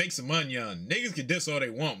back. To make some money on. Niggas can diss all they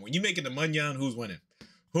want. When you making the money on, who's winning?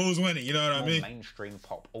 Who's winning? You know what I mean? Mainstream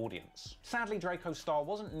pop audience. Sadly, Drakeo's style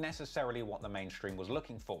wasn't necessarily what the mainstream was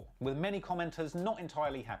looking for, with many commenters not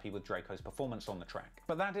entirely happy with Drakeo's performance on the track.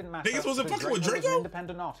 But that didn't matter. Niggas wasn't fucking with Drakeo was an Drakeo?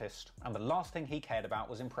 independent artist, and the last thing he cared about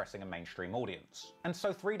was impressing a mainstream audience. And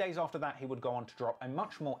so 3 days after that, he would go on to drop a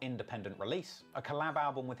much more independent release, a collab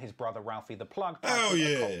album with his brother Ralphie the Plug, titled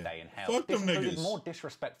A Cold Day in Hell. Fuck This them included niggas. more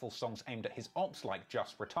disrespectful songs aimed at his ops like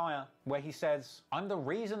Just Retire, where he says, "I'm the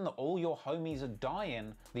reason that all your homies are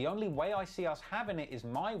dying. The only way I see us having it is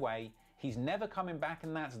my way. He's never coming back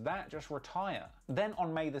and that's that, just retire." Then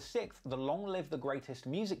on May the 6th, the Long Live the Greatest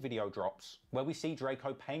music video drops, where we see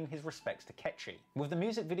Drakeo paying his respects to Ketchy, with the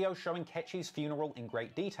music video showing Ketchy's funeral in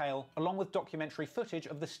great detail, along with documentary footage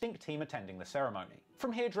of the Stink team attending the ceremony.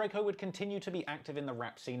 From here, Drakeo would continue to be active in the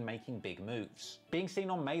rap scene, making big moves, being seen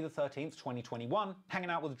on May the 13th, 2021, hanging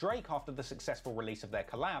out with Drake after the successful release of their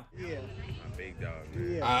collab. Yeah. Big dog,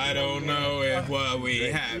 man. I don't know if what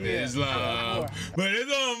we have is love, but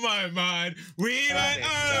it's on my mind. We might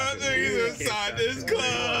inside this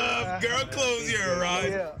club. Girl, close your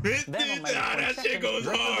eyes. Then on May That shit goes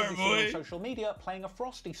hard, boy. on social media playing a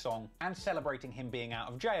Frosty song and celebrating him being out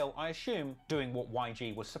of jail, I assume doing what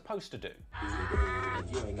YG was supposed to do.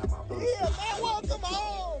 Yeah, man, welcome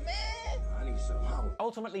home, man. I need some help.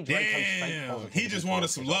 Ultimately, Drakeo's fake positivity he just wanted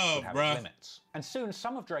some love, would have bruh. limits. And soon,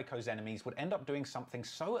 some of Drakeo's enemies would end up doing something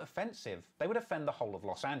so offensive, they would offend the whole of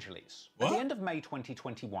Los Angeles. At the end of May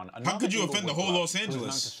 2021, How could you offend the whole Los who was known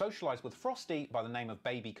Angeles? to socialize with Frosty by the name of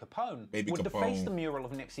Baby Capone, Baby would Capone. deface the mural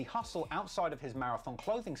of Nipsey Hussle outside of his Marathon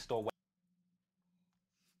clothing store.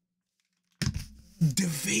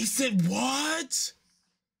 Deface it? What?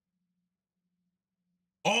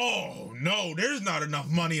 Oh, no, there's not enough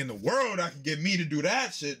money in the world that can get me to do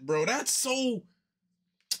that shit, bro. That's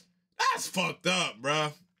fucked up,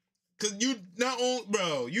 bro. Cause you not only,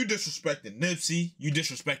 bro, you disrespecting Nipsey, you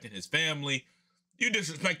disrespecting his family, you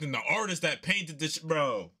disrespecting the artist that painted this,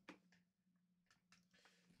 bro.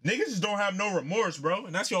 Niggas just don't have no remorse, bro,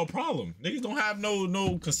 and that's your problem. Niggas don't have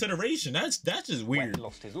no consideration. That's just weird.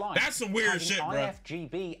 Lost his life, That's some weird shit, bro.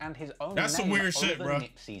 IFGB and his own That's some name weird shit, over bro.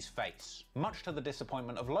 Nipsey's face, much to the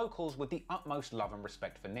disappointment of locals with the utmost love and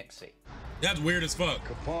respect for Nipsey. That's weird as fuck.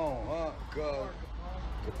 Capone, huh?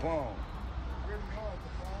 Capone.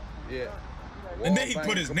 Yeah. And then he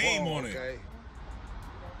put his name on it. Okay.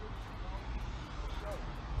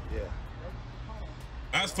 Yeah.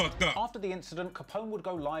 That's fucked up. After the incident, Capone would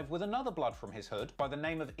go live with another blood from his hood by the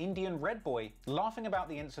name of Indian Red Boy, laughing about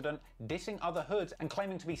the incident, dissing other hoods, and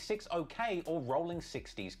claiming to be 6OK or rolling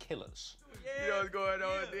 60s killers. You know what's going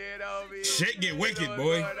on, dead on me. Shit get wicked, You know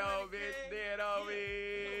boy. what's going on, bitch, dead on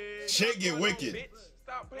me. Shit get What's going on, wicked. bitch?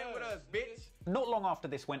 Stop playing with us, bitch. Not long after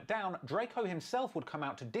this went down, Drakeo himself would come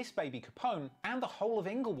out to diss Baby Capone and the whole of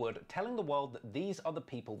Inglewood, telling the world that these are the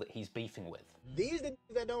people that he's beefing with. These are the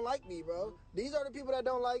niggas that don't like me, bro. These are the people that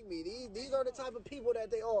don't like me. These are the type of people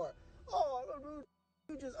that they are. Oh,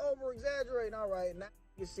 you just over-exaggerating. All right, now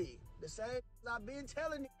you see. The same I've been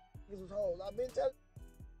telling niggas was hoes. I've been telling,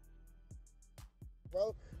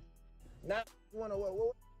 bro. Now you wanna what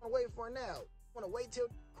you wanna wait for now? You wanna wait till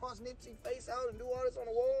cross Nipsey face out and do all this on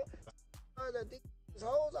the wall? That these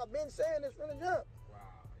hoes, I've been saying this from the jump. Wow.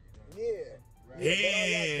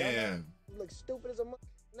 Yeah. You look stupid as a mother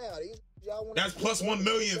now. That's plus 1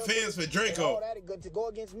 million fans for Drakeo. All that good to go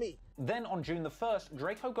against me. Then on June the 1st,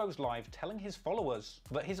 Drakeo goes live telling his followers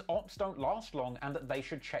that his ops don't last long and that they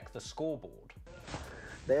should check the scoreboard.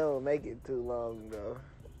 They don't make it too long though.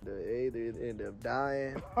 They either end up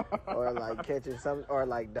dying or like catching something or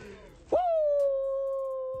like woo!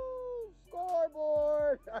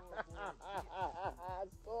 Scoreboard!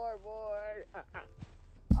 Scoreboard!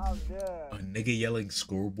 I'm done. A nigga yelling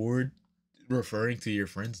scoreboard referring to your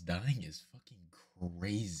friends dying is fucking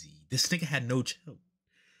crazy. This nigga had no chill.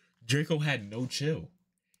 Drakeo had no chill.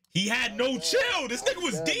 He had no chill. This nigga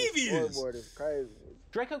was devious. Scoreboard is crazy.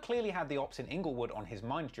 Drakeo clearly had the ops in Inglewood on his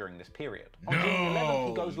mind during this period. On June 11th,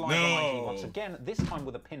 he goes live on IG once again, this time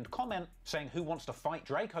with a pinned comment saying who wants to fight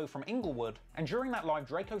Drakeo from Inglewood. And during that live,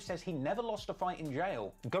 Drakeo says he never lost a fight in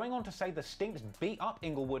jail, going on to say the Stinks beat up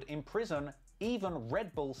Inglewood in prison, even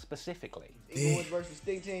Red Bull specifically. Inglewood versus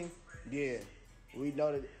Stink Team, yeah, we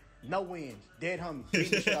know that no wins, dead homies,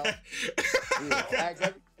 beat the shit out. Yeah, act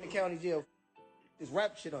every in the county jail, this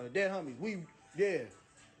rap shit on it, dead homies,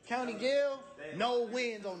 county jail, no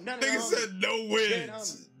wins on none of them. Nigga said no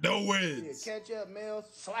wins. No wins. Yeah, catch up, Mills,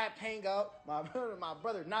 slap, hang out. My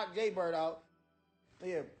brother knocked Jay Bird out.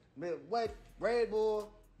 Yeah, what? Red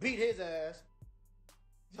Bull beat his ass.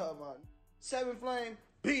 Talking about 7 Flame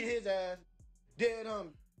beat his ass. Dead homie.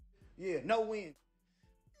 Yeah, no wins.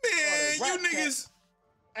 Man, you niggas.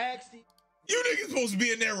 You niggas supposed to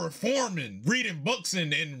be in there reforming, reading books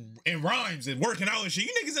and rhymes and working out and shit.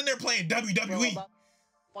 You niggas in there playing WWE.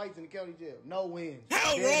 Fights in the county jail, no wins.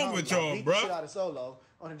 Hell wrong with y'all, bro? Beat the shit out of Solo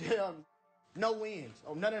on the damn, no wins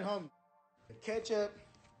on none of them. Catch up,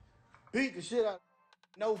 beat the shit out.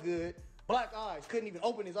 No good. Black eyes, couldn't even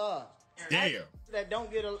open his eyes. Damn. That don't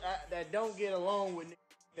get along with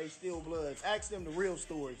they steal bloods. Ask them the real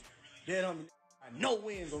stories. Dead homie, no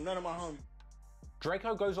wins on none of my homies.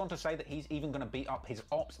 Drakeo goes on to say that he's even going to beat up his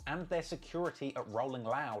ops and their security at Rolling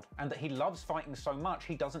Loud, and that he loves fighting so much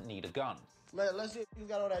he doesn't need a gun. Let's see if you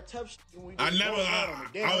got all that tough shit.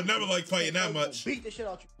 I would never like fighting that much. Beat the shit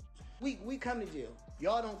out you. We come to jail.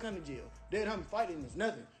 Y'all don't come to jail. Dead homie fighting is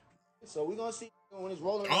nothing. So we gonna see when it's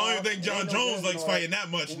rolling. I don't even think John Jones likes fighting that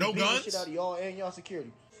much. No guns. Shit out of y'all and y'all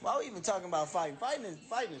security. Why we even talking about fighting? Fighting is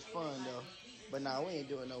fun though. But nah, we ain't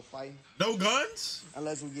doing no fighting. No guns?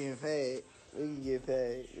 Unless we getting paid. We can get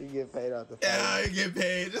paid. We can get paid off the fight. Yeah, I can get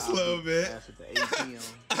paid just a little bit.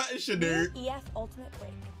 New EF Ultimate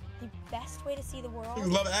Break. The best way to see the world.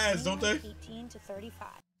 People love ads, don't they? 18 to 35.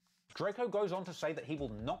 Drakeo goes on to say that he will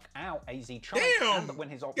knock out AZ Chunk, and that when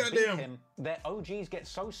his ops beat him, their OGs get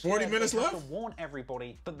so scared 40 minutes they have left? to warn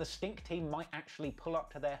everybody that the Stink Team might actually pull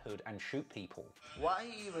up to their hood and shoot people. Why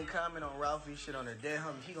he even comment on Ralphie shit on the dead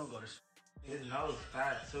homie? He gonna go to his nose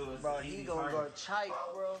fat too. Bro, he gonna go chike,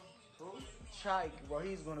 bro. Who? Chike, bro.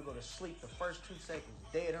 He's gonna go to sleep the first 2 seconds.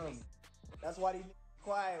 Dead homie. That's why he's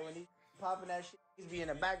quiet when he popping that shit. He's be in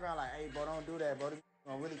the background like, hey, bro, don't do that, bro. They're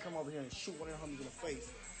gonna really come over here and shoot one of them homies in the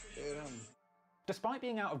face. Dead homie. Despite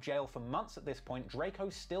being out of jail for months at this point,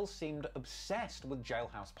 Drakeo still seemed obsessed with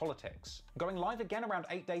jailhouse politics, going live again around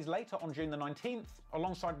 8 days later on June the 19th,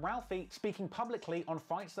 alongside Ralphie, speaking publicly on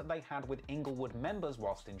fights that they had with Inglewood members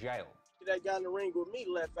whilst in jail. That guy in the ring with me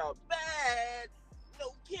left out bad, no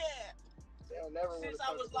cap. Since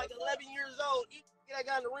I was like 11 years old, that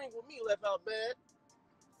guy in the ring with me left out bad.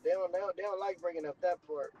 They don't like bringing up that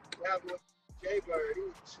part. Ralphie with Jay-Bird, he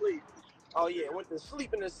was asleep. Oh yeah, went to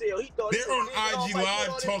sleep in the cell. He thought they're on IG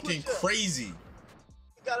Live talking crazy.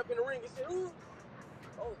 He got up in the ring and said, "Ooh,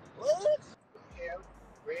 oh what? Yeah,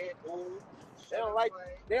 Red Bull." They don't like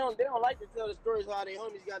to tell the stories how they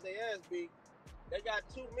homies got their ass beat. They got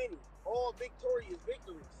too many. All victorious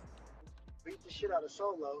victories. Beat the shit out of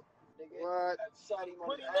Solo. What?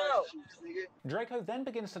 Put him out. Drakeo then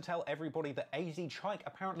begins to tell everybody that AZ Chike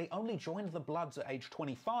apparently only joined the Bloods at age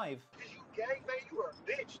 25. You gangbang, you are a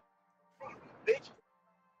bitch. Bitch.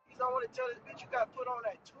 You don't want to tell this bitch you got put on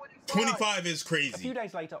at 25. 25 is crazy. A few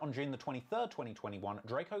days later, on June the 23rd, 2021,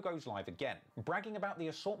 Drakeo goes live again, bragging about the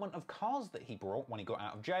assortment of cars that he brought when he got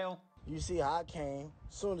out of jail. You see how I came,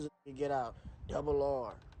 as soon as I get out. Double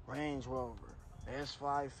R, Range Rover,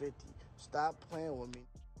 S550. Stop playing with me.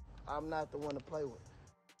 I'm not the one to play with.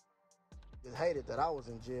 Just hated that I was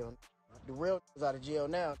in jail. The real is out of jail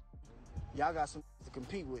now. Y'all got some to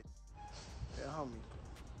compete with. Yeah, homie.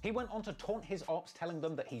 He went on to taunt his ops, telling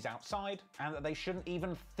them that he's outside and that they shouldn't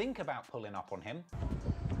even think about pulling up on him.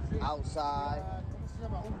 Outside,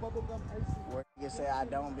 where you say I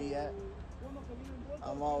don't be at,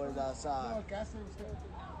 I'm always outside.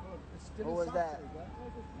 Who was that?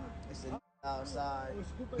 It's outside.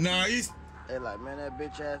 Nah, he's... They like, man, that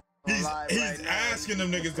bitch ass. He's right asking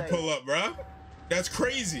them niggas to pull up, bro. That's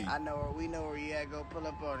crazy. I know where we know where you at. Go pull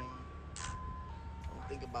up on him. Don't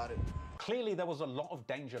think about it. Clearly, there was a lot of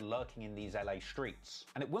danger lurking in these LA streets,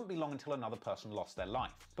 and it wouldn't be long until another person lost their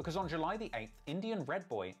life. Because on July the 8th, Indian Red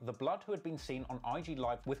Boy, the blood who had been seen on IG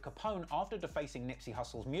Live with Capone after defacing Nipsey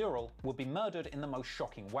Hussle's mural, would be murdered in the most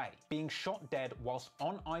shocking way, being shot dead whilst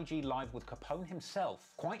on IG Live with Capone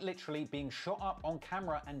himself, quite literally being shot up on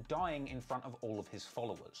camera and dying in front of all of his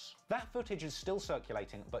followers. That footage is still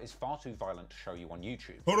circulating, but is far too violent to show you on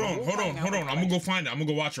YouTube. Hold on. I'm gonna go find it. I'm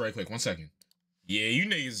gonna go watch it right quick. 1 second. Yeah, you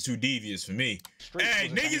niggas is too devious for me. Hey,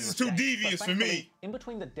 niggas is too devious for me. In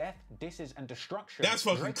between the death, disses, and destruction, that's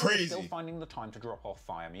fucking Drakeo crazy. is still finding the time to drop off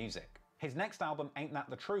fire music. His next album, Ain't That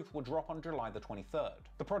the Truth, will drop on July the 23rd.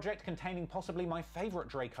 The project containing possibly my favorite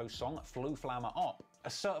Drakeo song, Flu Flammer Op, a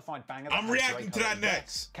certified banger that I'm reacting to that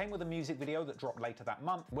next. Came with a music video that dropped later that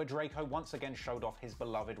month, where Drakeo once again showed off his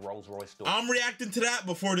beloved Rolls-Royce door. I'm reacting to that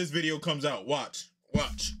before this video comes out. Watch.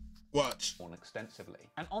 Extensively.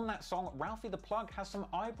 And on that song, Ralphie the Plug has some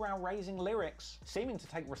eyebrow-raising lyrics, seeming to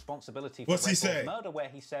take responsibility for murder, where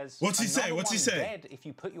he says, What's he say? Dead if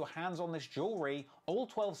you put your hands on this jewelry. All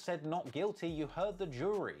 12 said not guilty, you heard the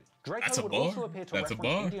jury. Drakeo would also appear to reference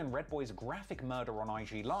Indian Red Boy's graphic murder on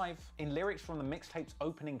IG Live in lyrics from the mixtape's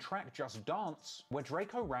opening track, Just Dance, where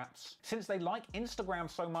Drakeo raps, since they like Instagram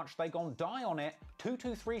so much they gon' die on it,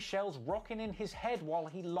 223 shells rocking in his head while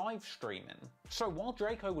he live streaming. So while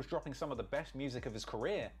Drakeo was dropping some of the best music of his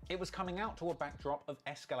career, it was coming out to a backdrop of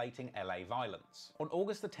escalating LA violence. On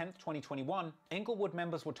August the 10th, 2021, Inglewood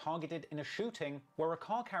members were targeted in a shooting where a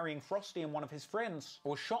car carrying Frosty and one of his friends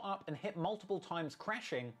was shot up and hit multiple times,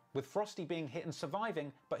 crashing, with Frosty being hit and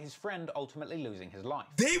surviving, but his friend ultimately losing his life.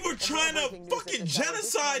 They were trying to fucking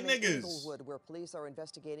genocide niggas. Inglewood, where police are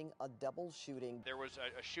investigating a double shooting. There was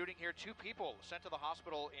a shooting here. 2 people sent to the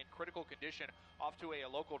hospital in critical condition off to a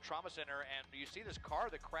local trauma center, and you see this car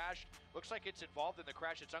that crashed. Looks like it's involved in the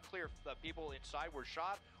crash. It's unclear if the people inside were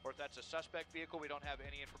shot or if that's a suspect vehicle. We don't have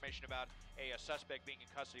any information about a suspect being in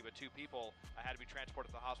custody, but 2 people had to be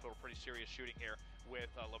transported to the hospital. Pretty serious shooting here with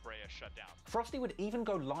La Brea shut down. Frosty would even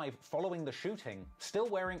go live following the shooting, still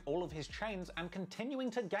wearing all of his chains and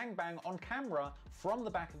continuing to gangbang on camera from the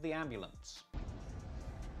back of the ambulance.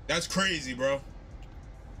 That's crazy, bro.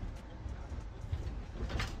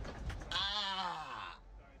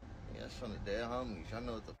 Yeah, that's from the dead homies. I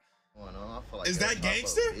know what the going on. I feel like is that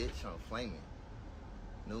gangster? Bitch, I'm flaming.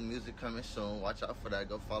 New music coming soon. Watch out for that.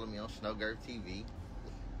 Go follow me on Snowgirl TV.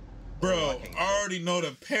 Bro, I already know the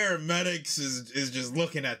paramedics is just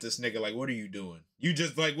looking at this nigga like, what are you doing? You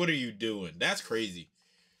just like, what are you doing? That's crazy.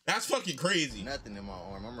 That's fucking crazy. Nothing in my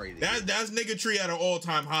arm. I'm ready to that's nigga tree at an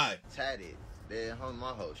all-time high. Tatted. Dead homie,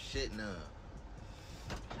 my whole shit numb.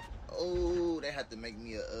 Oh, they had to make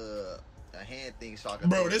me a hand thing so I can.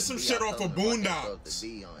 Bro, there's some shit off of Boondocks. The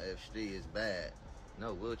B on F Street is bad.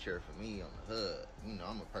 No wheelchair for me on the hood. You know,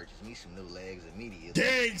 I'm gonna purchase me some new legs immediately.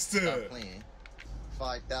 Gangster. Stop playing.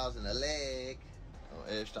 5,000 a leg on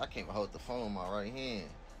F Street. I can't even hold the phone in my right hand.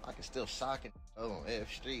 I can still sock it on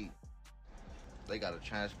F Street. They gotta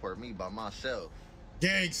transport me by myself.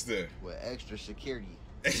 Gangster. With extra security.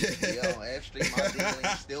 Yeah, on F Street, my D-Link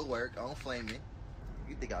still work. I'm flaming.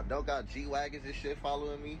 You think I don't got G-Wagons and shit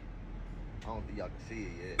following me? I don't think y'all can see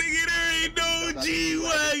it yet. Nigga, there ain't no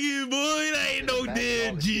G-Wagon, boy. There ain't no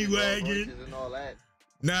damn G-Wagon.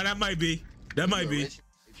 Nah, that might be. That might be. They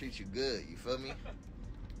treat you good, you feel me?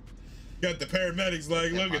 Got the paramedics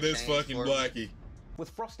like, look at this fucking blackie. With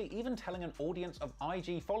Frosty even telling an audience of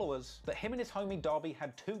IG followers that him and his homie Darby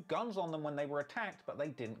had 2 guns on them when they were attacked, but they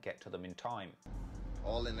didn't get to them in time.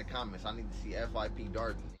 All in the comments. I need to see FIP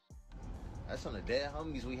Darby. That's on the dead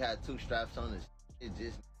homies. We had 2 straps on us. It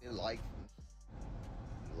just life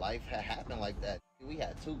had happened like that. We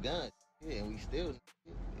had 2 guns, and we still.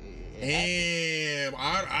 Damn,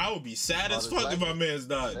 I would be sad as fuck if my man's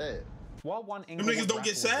died. While one niggas Inglewood don't rapper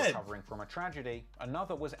get was sad. recovering from a tragedy,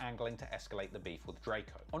 another was angling to escalate the beef with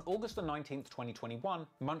Drakeo. On August the 19th, 2021,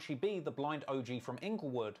 Munchie B, the blind OG from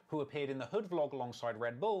Inglewood, who appeared in the Hood vlog alongside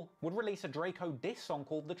Red Bull, would release a Drakeo diss song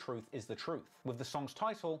called The Truth is the Truth, with the song's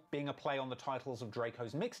title being a play on the titles of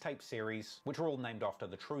Drakeo's mixtape series, which are all named after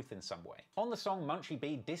the truth in some way. On the song, Munchie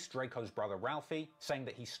B dissed Drakeo's brother Ralphie, saying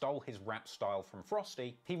that he stole his rap style from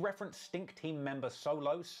Frosty. He referenced Stink Team member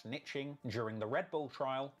Solo snitching during the Red Bull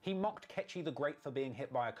trial. He mocked Ketchy the Great for being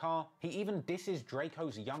hit by a car. He even disses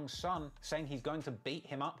Drakeo's young son, saying he's going to beat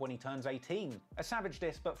him up when he turns 18. A savage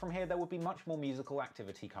diss, but from here there would be much more musical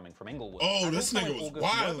activity coming from Inglewood. Oh, And this also in nigga was August,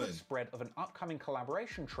 word wildin'. was spread of an upcoming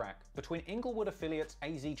collaboration track between Inglewood affiliates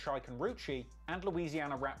AZ Chike and Rucci and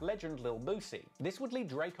Louisiana rap legend Lil Boosie. This would lead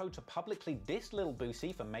Drakeo to publicly diss Lil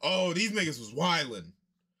Boosie for making these niggas was wildin'.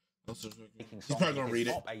 He's probably gonna read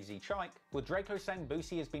it. AZ Chike, with Drakeo saying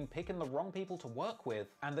Boosie has been picking the wrong people to work with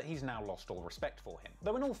and that he's now lost all respect for him.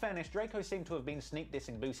 Though in all fairness, Drakeo seemed to have been sneak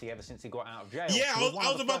dissing Boosie ever since he got out of jail. Yeah, with one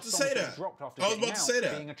I of was the about first to songs say he that. dropped after I was getting about to out say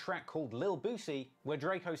that. being a track called Lil Boosie, where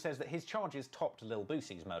Drakeo says that his charges topped Lil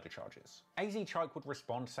Boosie's murder charges. AZ Chike would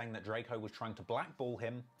respond saying that Drakeo was trying to blackball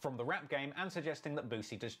him from the rap game and suggesting that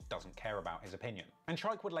Boosie just doesn't care about his opinion. And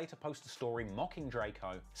Chike would later post a story mocking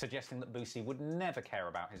Drakeo, suggesting that Boosie would never care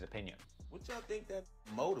about his opinion. What y'all think that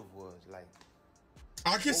motive was? Like,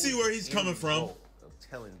 I can see where he's coming from. Of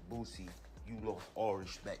telling Boosie you lost all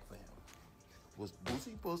respect for him. Was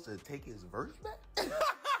Boosie supposed to take his verse back?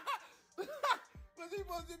 Was he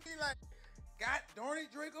supposed to be like, God darn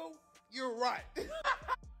it, Draco, you're right.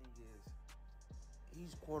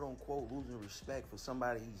 He's quote unquote losing respect for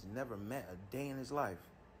somebody he's never met a day in his life.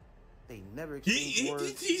 They never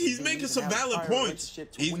he's making some valid points.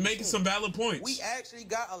 He's making some valid points. We actually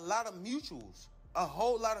got a lot of mutuals. A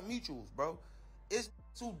whole lot of mutuals, bro. It's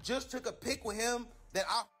who just took a pic with him that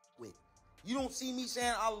I with. You don't see me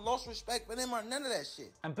saying I lost respect for them or none of that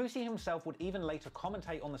shit. And Boosie himself would even later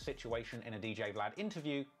commentate on the situation in a DJ Vlad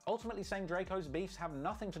interview, ultimately saying Drakeo's beefs have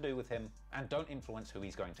nothing to do with him and don't influence who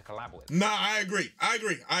he's going to collab with. Nah, I agree.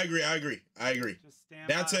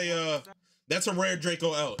 That's a rare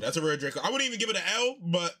Draco L. That's a rare Draco. I wouldn't even give it an L,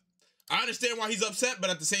 but I understand why he's upset, but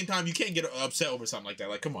at the same time, you can't get upset over something like that.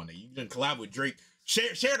 Like, come on, you didn't collab with Drake.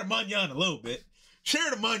 Share the money on a little bit.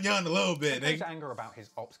 Share the money on a little bit. Drakeo's anger about his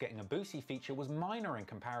ops getting a Boosie feature was minor in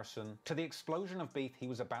comparison to the explosion of beef he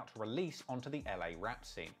was about to release onto the LA rap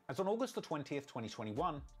scene. As on August the 20th,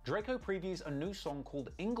 2021, Drakeo previews a new song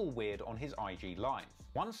called Ingleweird on his IG Live.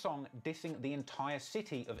 One song dissing the entire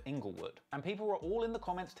city of Inglewood. And people were all in the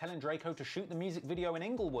comments telling Drakeo to shoot the music video in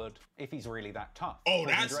Inglewood if he's really that tough. Oh,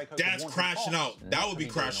 that's crashing out. That would be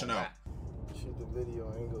crashing out. Shoot the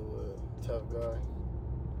video in Inglewood. Tough guy.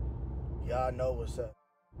 Y'all know what's up.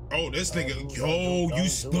 Oh, this nigga,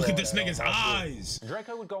 look at this nigga's eyes.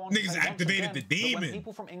 Drakeo would go on Niggas activated the demon. When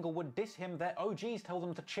people from Inglewood diss him, their OGs tell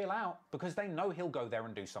them to chill out because they know he'll go there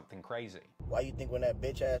and do something crazy. Why you think when that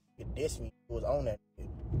bitch ass diss me, he was on that?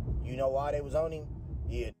 You know why they was on him?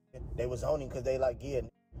 Yeah, they was on him because they like, yeah,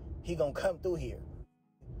 he gonna come through here.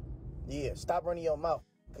 Yeah, stop running your mouth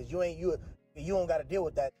because you don't got to deal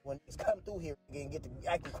with that when he's come through here and get to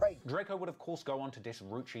acting crazy. Drakeo would of course go on to diss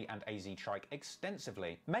Rucci and AZ Chike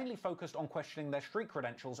extensively, mainly focused on questioning their street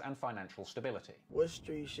credentials and financial stability. What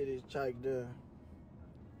street shit is Chike doing?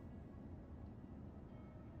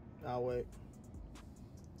 I'll wait.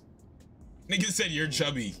 Nigga said you're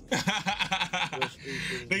chubby.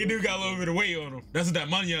 Nigga do got a little bit of weight on him. That's what that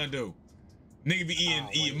manyan do. Nigga be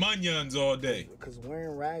eating manyans all day. Because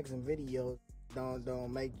wearing rags in videos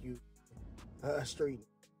don't make you a street.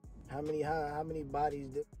 How many bodies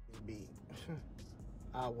did this be?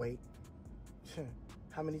 I'll wait.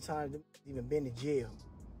 How many times did even been to jail?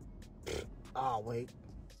 I'll wait.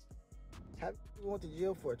 Have you went to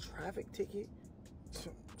jail for a traffic ticket?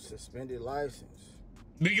 Suspended license.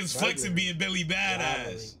 Niggas flexing being Billy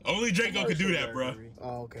Badass. Only Draco could do that, bro.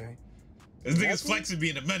 Oh, okay. This niggas flexing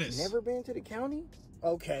being a menace. Never been to the county?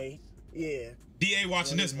 Okay, yeah. DA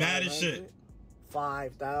watching this mad as shit.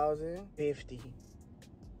 5,000, 50.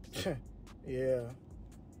 Yeah,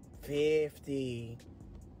 50.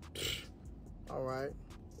 All right.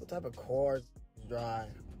 What type of cars do you drive?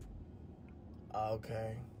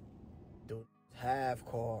 Okay. Dude, have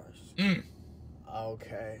cars.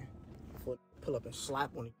 Okay. Pull up and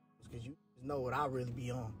slap on it because you know what I really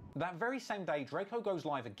be on. That very same day, Drakeo goes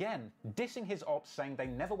live again, dissing his ops, saying they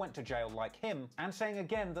never went to jail like him, and saying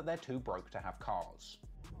again that they're too broke to have cars.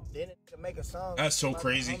 Didn't make a song. That's so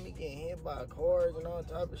crazy. Homie getting hit by cars and all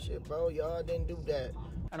type of shit, bro. Y'all didn't do that.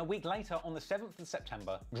 And a week later, on the 7th of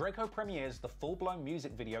September, Drakeo premieres the full-blown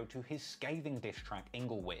music video to his scathing diss track,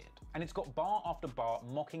 Ingleweird. And it's got bar after bar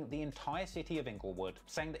mocking the entire city of Inglewood,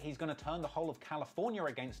 saying that he's going to turn the whole of California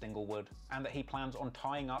against Inglewood, and that he plans on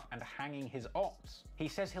tying up and hanging his ops. He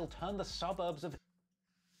says he'll turn the suburbs of...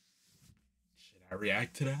 Should I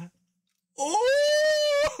react to that? Oh!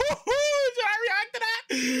 Should I react to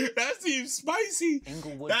that? That seems spicy.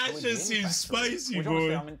 Inglewood that just seems spicy, which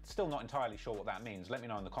boy. Honestly, I'm still not entirely sure what that means. Let me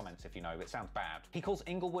know in the comments if you know. It sounds bad. He calls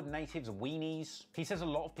Inglewood natives weenies. He says a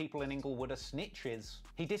lot of people in Inglewood are snitches.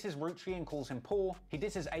 He disses Rucci and calls him poor. He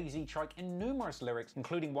disses AZ Trike in numerous lyrics,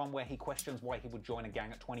 including one where he questions why he would join a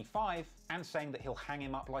gang at 25, and saying that he'll hang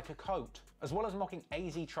him up like a coat, as well as mocking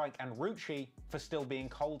AZ Trike and Rucci for still being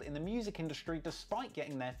cold in the music industry despite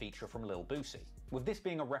getting their feature from Lil Boosie. With this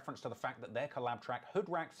being a reference to the fact that their collab track Hood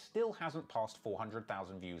Rat still hasn't passed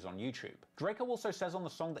 400,000 views on YouTube. Drakeo also says on the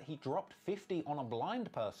song that he dropped 50 on a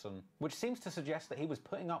blind person, which seems to suggest that he was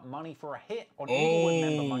putting up money for a hit on Inglewood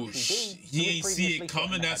member Munchie D. He ain't see it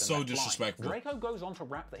coming. That's so disrespectful. Drakeo goes on to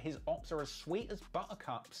rap that his ops are as sweet as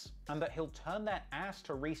buttercups, and that he'll turn their ass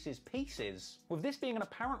to Reese's Pieces, with this being an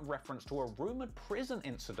apparent reference to a rumored prison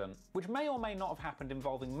incident, which may or may not have happened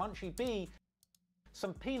involving Munchie B,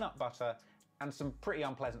 some peanut butter, and some pretty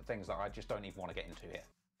unpleasant things that I just don't even want to get into here.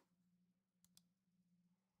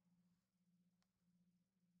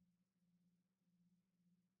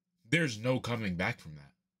 There's no coming back from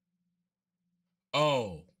that.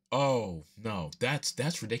 Oh no,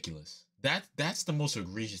 that's ridiculous. That's the most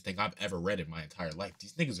egregious thing I've ever read in my entire life.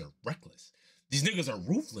 These niggas are reckless. These niggas are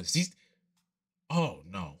ruthless. Oh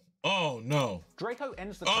no. Oh no. Drakeo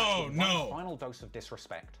ends the track with one final dose of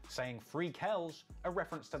disrespect, saying "Free Kells," a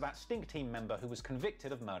reference to that Stink Team member who was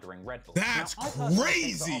convicted of murdering Red Bull. That's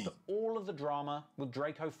crazy! After all of the drama, with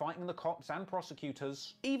Drakeo fighting the cops and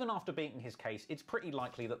prosecutors, even after beating his case, it's pretty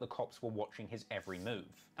likely that the cops were watching his every move.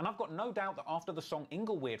 And I've got no doubt that after the song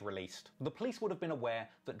Ingleweird released, the police would have been aware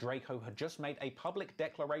that Drakeo had just made a public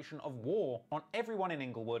declaration of war on everyone in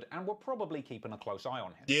Inglewood and were probably keeping a close eye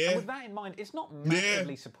on him. Yeah. And with that in mind, it's not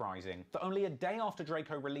massively surprising that only a day after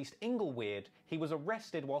Drakeo released Ingleweird, he was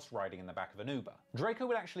arrested whilst riding in the back of an Uber. Drakeo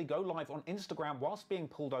would actually go live on Instagram whilst being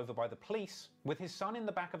pulled over by the police, with his son in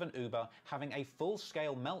the back of an Uber having a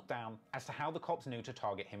full-scale meltdown as to how the cops knew to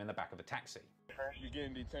target him in the back of a taxi. You're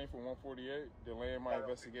getting detained for 148, delaying my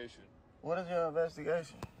investigation. What is your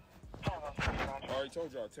investigation? I already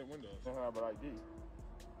told y'all 10 windows. I don't have an ID,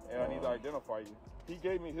 and I need to identify you. He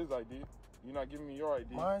gave me his ID. You're not giving me your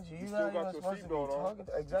ID. Mind you, still got your seatbelt on.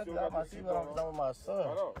 Exactly, I got my seatbelt on with my son.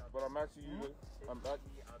 I know, but I'm asking you to, I'm back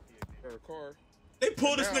in a car. They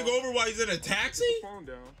pulled this nigga over while he's in a taxi? Put your phone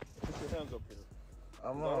down. Put your hands up here.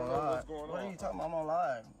 I'm on live. What are you talking about? I'm on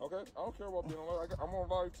live. Okay, I don't care about being on live. I'm on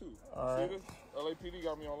live too. All See this? LAPD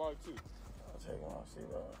got me on live too. I'll take my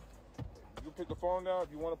seatbelt. You can pick the phone down.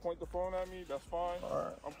 If you want to point the phone at me, that's fine. All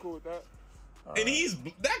right. I'm cool with that. And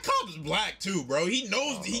that cop's black too, bro. He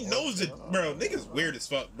knows it, bro. Niggas weird as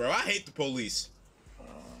fuck, bro. I hate the police.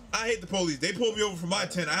 I hate the police. They pulled me over for my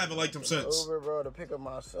 10. I haven't liked them since. Uber, bro, to pick up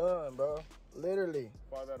my son, bro. Literally.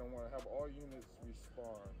 5 out of 1. Have all units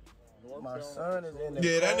respond. My son is in the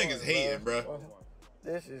Yeah, that car, nigga's hating, bro.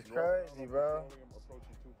 This is crazy, bro.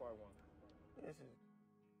 This is...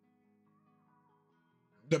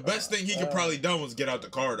 The best thing he could probably done was get out the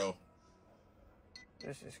car, though.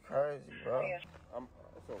 This is crazy, bro.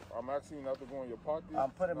 I'm asking you not to go in your pocket. I'm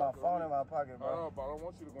putting my phone in my pocket, bro. No, but I don't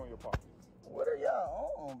want you to go in your pocket. What are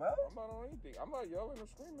y'all on, bro? I'm not on anything. I'm not yelling or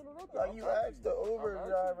screaming or nothing. Like you asked the Uber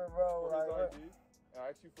driver, bro. Like, I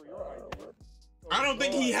asked you for your ID. I don't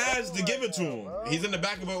think he has to give it to him. He's in the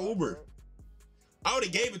back of an Uber. I would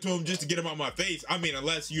have gave it to him just to get him out my face. I mean,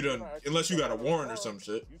 unless you got a warrant or some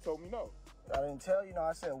shit. You told me no. I didn't tell you. No,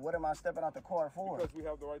 I said, what am I stepping out the car for? Because we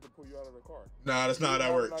have the right to pull you out of the car. Nah, that's not how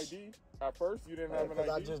that works. At first, you didn't have an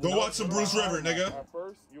ID. Go watch some Bruce River, nigga. At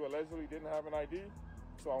first, you allegedly didn't have an ID,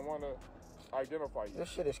 so I want to identify you. This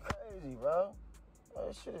shit is crazy, bro.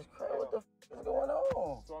 This shit is crazy. What the f is going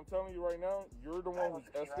on? So I'm telling you right now, you're the one who's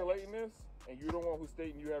escalating this, and you're the one who's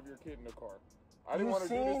stating you have your kid in the car. I didn't want to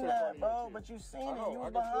do this in front of you, bro, but you seen it. You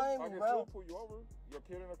was behind me, bro. I can still pull you over, your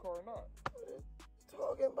kid in the car or not. What are you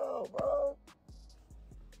talking about, bro?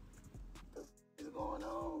 What is going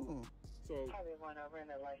on? So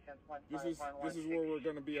this is where we're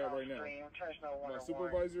gonna be at right now. My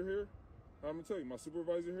supervisor here. I'm gonna tell you, my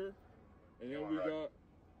supervisor here, and then we got a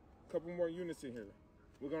couple more units in here.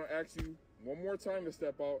 We're gonna ask you one more time to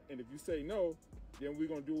step out, and if you say no, then we're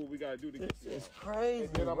gonna do what we gotta do to get you out. It's crazy,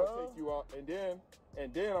 and then I'm bro. gonna take you out, and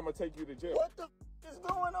then I'm gonna take you to jail. What the f is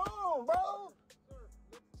going on, bro?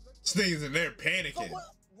 This nigga's in there panicking.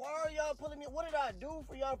 Why are y'all pulling me? What did I do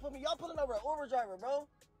for y'all to put me? Y'all pulling over an Uber driver, bro.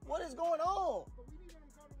 What is going on?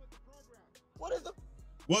 What is the...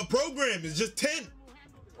 What program? It's just 10.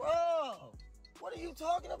 Bro, what are you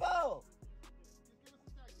talking about?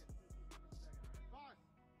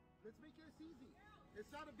 Let's make it easy.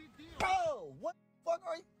 It's not a big deal. Bro, what the fuck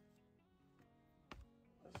are you?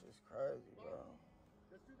 This is crazy, bro.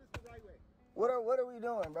 Let's do this the right way. What are we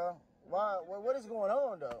doing, bro? Why? What is going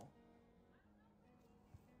on, though?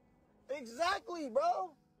 Exactly,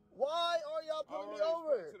 bro. Why are y'all pulling me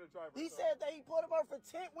over? He said that he put him up for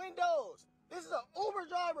tint windows. This is an Uber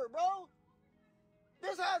driver, bro.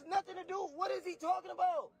 This has nothing to do. What is he talking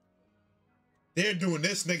about? They're doing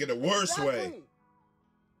this nigga the worst way.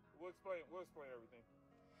 We'll explain everything.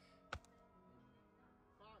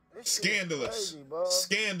 Scandalous. Crazy, bro.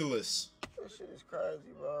 Scandalous. This shit is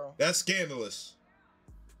crazy, bro. That's scandalous.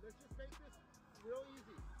 Let's just make this real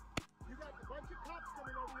easy. You got a bunch of cops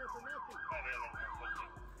coming over here for nothing.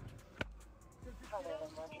 Just get out of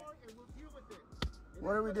the car and we'll deal with it.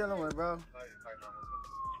 What are we dealing with, bro?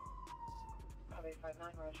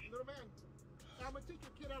 Little man, I'm gonna take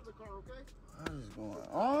your kid out of the car, okay? What is going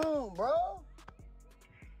on, bro?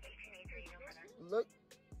 Look.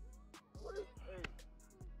 What is... Hey,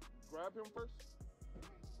 grab him first.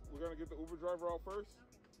 We're gonna get the Uber driver out first.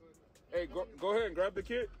 Hey, go ahead and grab the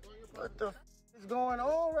kid. What the f is going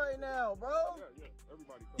on right now, bro? Yeah,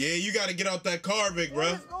 everybody. Yeah, you got to get out that car, big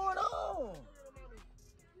bro. What is going on?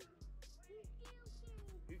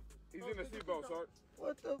 He's in the seatbelt, Sarge.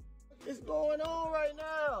 What the f is going on right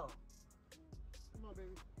now? Come on,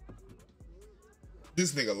 baby.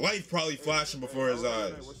 This nigga life probably flashing before his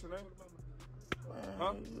eyes. What's your name?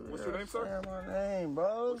 Huh? What's your name, sir? My name,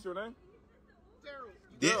 bro. What's your name?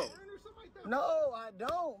 Yeah. No, I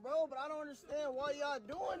don't, bro. But I don't understand why y'all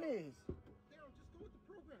doing this. Daryl, just go with the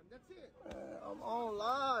program. That's it. I'm on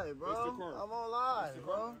live, bro. I'm on live,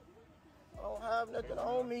 bro. I don't have nothing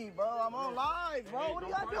on me, bro. I'm on live, bro. What are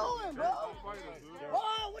y'all doing, bro?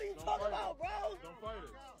 Bro, what are you talking about, bro? Don't fight it.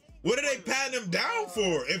 What are they patting him down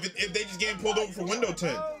for if they just getting pulled over for window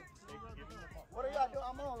tint? What are y'all doing?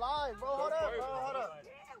 I'm on live, bro. Hold up, bro. Hold up.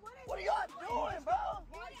 What are y'all doing, bro?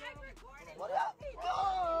 What are y'all,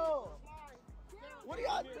 bro? What are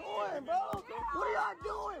y'all doing, bro? What are y'all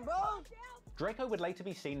doing, bro? Drakeo would later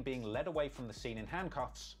be seen being led away from the scene in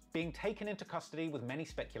handcuffs, being taken into custody with many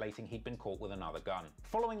speculating he'd been caught with another gun.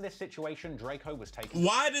 Following this situation, Drakeo was taken...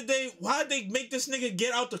 Why did they make this nigga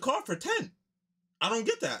get out the car for 10? I don't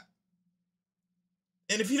get that.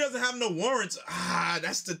 And if he doesn't have no warrants,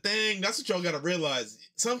 that's the thing. That's what y'all gotta realize.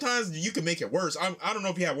 Sometimes you can make it worse. I don't know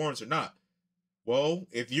if he had warrants or not. Well,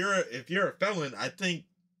 if you're a felon, I think,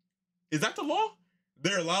 is that the law?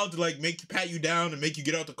 They're allowed to like pat you down and make you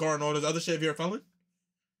get out the car and all this other shit if you're a felon?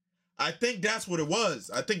 I think that's what it was.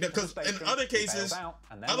 I think that because in other cases,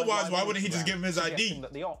 otherwise, why wouldn't he just give him his ID?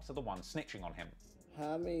 That the ops are the ones snitching on him.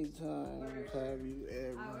 How many times have you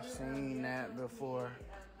ever seen that before?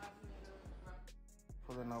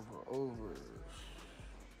 Pulling over Ubers.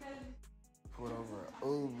 Pulled over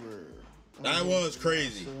Uber. That was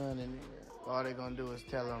crazy. All they gonna do is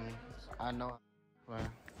tell on me. I know.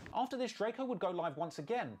 After this, Drakeo would go live once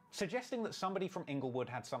again, suggesting that somebody from Inglewood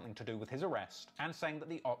had something to do with his arrest, and saying that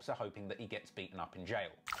the ops are hoping that he gets beaten up in jail.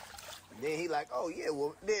 Then he like, oh yeah,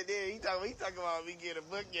 well, then he talking about me getting a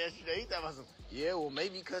book yesterday. He talking about some, yeah, well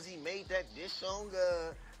maybe because he made that diss song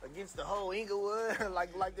against the whole Inglewood,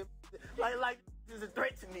 like this is a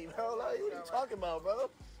threat to me, bro. Like, what are you talking about, bro?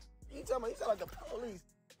 He sound like the police.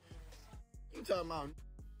 You talking about?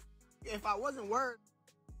 If I wasn't worried,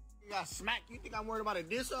 you got smacked. You think I'm worried about a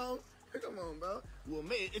diss song? Come on, bro. Well,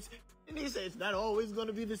 man, and he said it's not always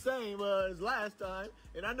gonna be the same as last time.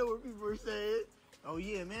 And I know what people are saying. Oh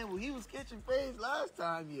yeah, man. Well, he was catching fades last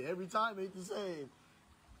time. Yeah, every time ain't the same.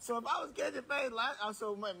 So if I was catching fades last,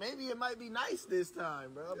 so maybe it might be nice this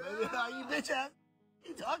time, bro. Maybe how you bitch ass?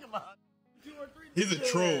 You talking about? He's a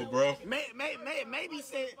troll, bro. Maybe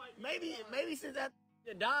since that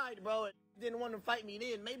died, bro, and didn't want to fight me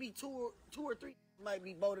then. Maybe two or three might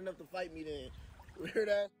be bold enough to fight me then. Weird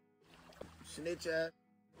ass, snitch ass,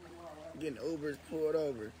 getting Ubers pulled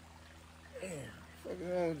over. Damn, fucking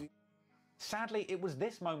wrong with you. Sadly, it was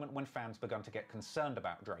this moment when fans begun to get concerned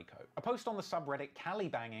about Drakeo. A post on the subreddit Cali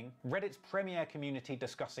Banging, Reddit's premier community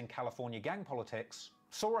discussing California gang politics,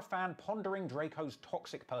 saw a fan pondering Drakeo's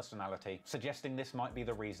toxic personality, suggesting this might be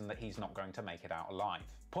the reason that he's not going to make it out alive.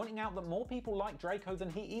 pointing out that more people like Drakeo than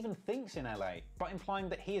he even thinks in LA, but implying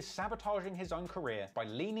that he is sabotaging his own career by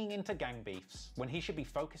leaning into gang beefs when he should be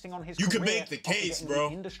focusing on his career. You can make the case, bro.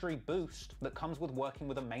 The industry boost that comes with working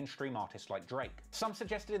with a mainstream artist like Drake. Some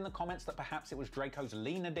suggested in the comments that perhaps it was Drakeo's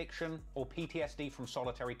lean addiction or PTSD from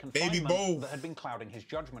solitary confinement that had been clouding his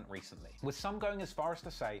judgment recently, with some going as far as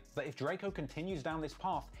to say that if Drakeo continues down this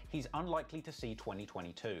path, he's unlikely to see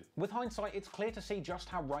 2022. With hindsight, it's clear to see just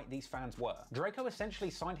how right these fans were. Drakeo essentially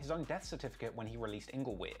signed his own death certificate when he released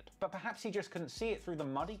Ingleweird, but perhaps he just couldn't see it through the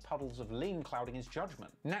muddy puddles of lean clouding his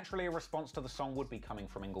judgment. Naturally, a response to the song would be coming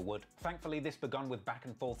from Inglewood. Thankfully, this begun with back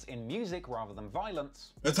and forths in music rather than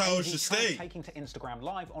violence. That's how it should stay. Taking to Instagram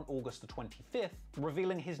Live on August the 25th,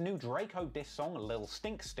 revealing his new Drakeo diss song, Lil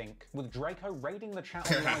Stink Stink, with Drakeo raiding the chat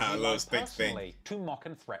live personally to mock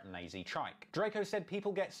and threaten AZ Chike. Drakeo said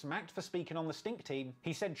people get smacked for speaking on the Stink team.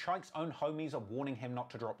 He said Chike's own homies are warning him not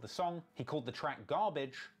to drop the song. He called the track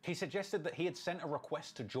garbage. He suggested that he had sent a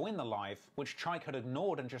request to join the live, which Chike had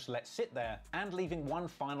ignored and just let sit there, and leaving one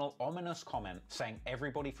final ominous comment saying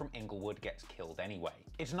everybody from Inglewood gets killed anyway.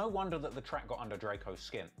 It's no wonder that the track got under Drakeo's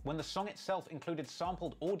skin, when the song itself included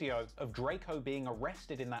sampled audio of Drakeo being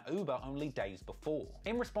arrested in that Uber only days before.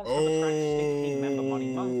 In response to the track, Stink Team member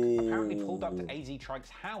Money Monk apparently pulled up to AZ Chike's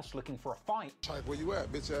house looking for a fight. Chike, where you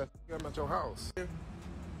at, bitch ass? I'm at your house. And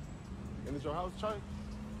it's your house, Chike?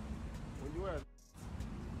 Where you at?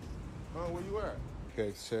 Where you at?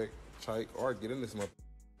 Okay, check, Chike. All right, get in this month.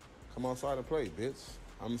 Come outside and play, bitch.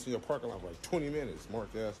 I'm gonna see your parking lot for like 20 minutes, mark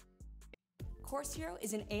ass. Course Hero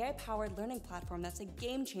is an AI-powered learning platform that's a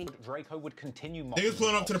game changer. Drakeo would continue mocking. Niggas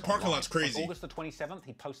pulling up to the parking lot's crazy. On August the 27th,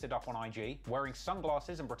 he posted up on IG, wearing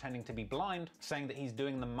sunglasses and pretending to be blind, saying that he's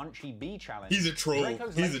doing the Munchie Bee challenge. He's a troll.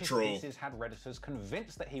 Drakeo's He's a troll. releases had Redditors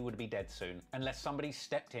convinced that he would be dead soon, unless somebody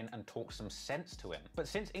stepped in and talked some sense to him. But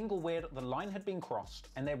since Ingleweird, the line had been crossed,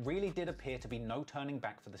 and there really did appear to be no turning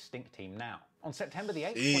back for the Stink Team now. On September the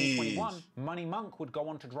 8th, 2021, Money Monk would go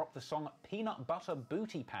on to drop the song Peanut Butter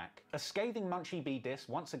Booty Pack, a scathing Munchie Bee diss,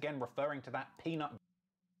 once again referring to that peanut.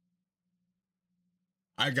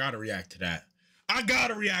 I gotta react to that.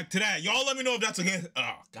 Y'all let me know if that's a good...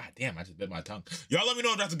 Oh, god damn, I just bit my tongue. Y'all let me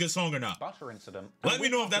know if that's a good song or not. Butter incident. Let me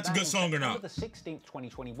know if that's a good song or not. On September the 16th,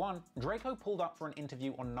 2021, Drakeo pulled up for an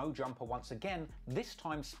interview on No Jumper once again, this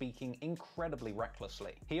time speaking incredibly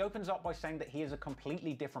recklessly. He opens up by saying that he is a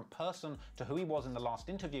completely different person to who he was in the last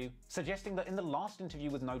interview, suggesting that in the last interview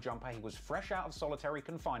with No Jumper, he was fresh out of solitary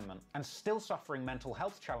confinement and still suffering mental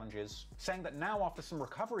health challenges, saying that now after some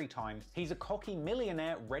recovery time, he's a cocky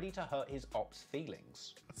millionaire ready to hurt his ops' feelings.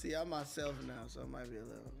 See, I'm myself now, so it might be a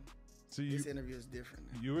little. So this interview is different.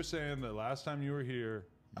 You were saying that last time you were here,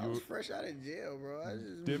 I was fresh out of jail, bro. I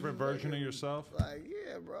just different version of yourself. Like,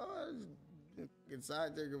 yeah, bro. I was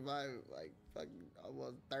inside there surviving like fucking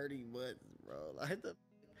almost 30 months, bro. Like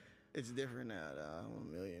it's different now. Though. I'm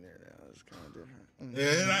a millionaire now. It's kind of different.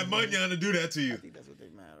 Yeah, that money ought to do that to you. I think that's what they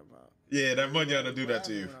mad about. Yeah, that money ought to do that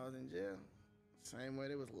to you. When I was in jail, same way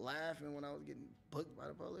they was laughing when I was getting booked by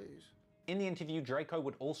the police. In the interview, Drakeo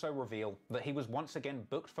would also reveal that he was once again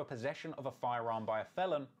booked for possession of a firearm by a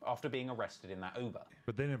felon after being arrested in that Uber.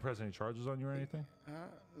 But they didn't press any charges on you or anything?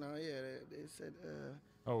 No, yeah, they said,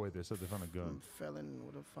 oh, wait, they said they found a gun. Felon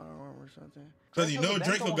with a firearm or something. Because you know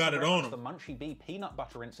Drakeo got it on him. The Munchie Bee peanut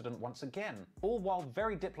butter incident once again, all while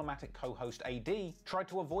very diplomatic co-host AD tried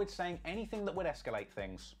to avoid saying anything that would escalate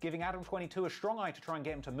things, giving Adam 22 a strong eye to try and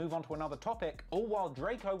get him to move on to another topic, all while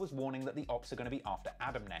Drakeo was warning that the ops are going to be after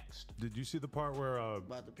Adam next. Did you see the part where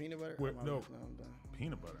about the peanut butter? No,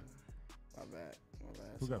 peanut butter. My bad.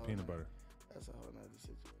 Who got peanut butter? That's a whole nother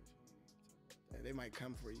situation. They might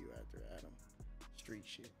come for you after Adam. Street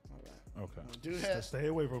shit. All right. Okay. Don't do that. Stay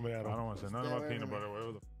away from it, Adam. I don't want to say nothing about peanut butter,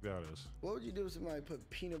 whatever the f that is. What would you do if somebody put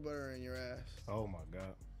peanut butter in your ass? Oh my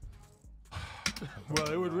god.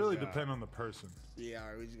 Well, it would really depend on the person. Yeah, all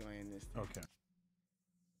right, we're just going to end this. Okay.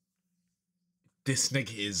 This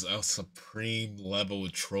nigga is a supreme level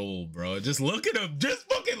troll, bro. Just look at him.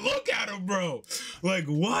 Just fucking look at him, bro. Like,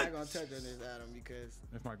 what? I'm not going to touch on this, Adam, because...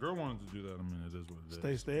 If my girl wanted to do that, I mean, it is what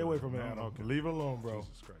it is. Stay away from it, Adam. Okay. Leave it alone, bro.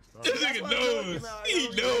 Jesus Christ. This nigga knows. He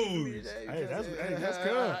knows. Hey, that's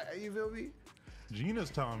good. You feel me? Gina's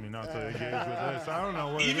telling me not to engage with this. I don't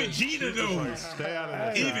know what Even Gina knows. Like, stay out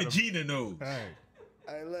of this. Even Adam. Gina knows. Hey.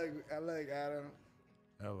 I look, Adam.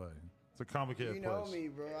 LA. It's a complicated place. You know me,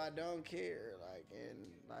 bro. I don't care.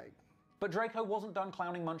 But Drakeo wasn't done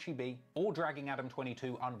clowning Munchie B or dragging Adam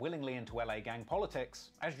 22 unwillingly into LA gang politics,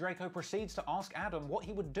 as Drakeo proceeds to ask Adam what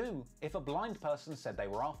he would do if a blind person said they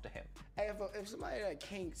were after him. Hey, if somebody that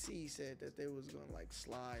can't see said that they was gonna like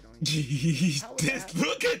slide on you, Jeez, how would that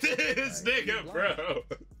look at happen? this Like, nigga, you bro. blind.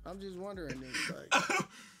 I'm just wondering, nigga, like,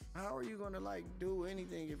 how are you gonna like do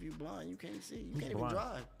anything if you blind? You can't see. You can't even blind.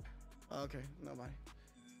 drive. Oh, okay, nobody.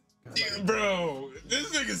 Yeah, bro, this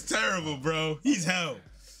nigga's terrible, bro. He's hell.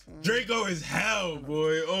 Draco is hell,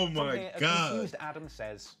 boy. Oh From my here, a god. confused Adam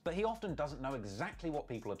says that he often doesn't know exactly what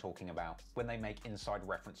people are talking about when they make inside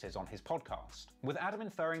references on his podcast, with Adam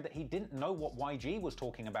inferring that he didn't know what YG was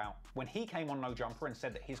talking about when he came on No Jumper and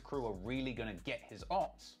said that his crew are really gonna get his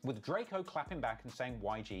ops, with Drakeo clapping back and saying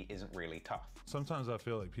YG isn't really tough. Sometimes I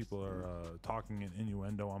feel like people are talking in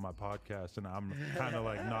innuendo on my podcast, and I'm kind of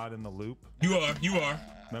like not in the loop. You are.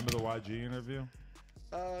 Remember the YG interview?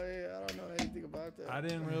 Oh yeah, I don't know anything about that. I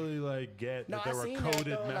didn't really like get No, that there I were seen that, coded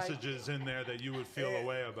though, like- messages in there that you would feel a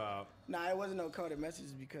way about. Nah, it wasn't no coded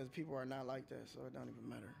messages because people are not like that, so it don't even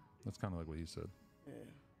matter. That's kind of like what he said. Yeah.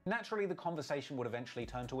 Naturally, the conversation would eventually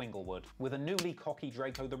turn to Inglewood, with a newly cocky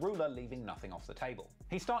Drakeo the Ruler leaving nothing off the table.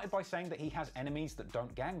 He started by saying that he has enemies that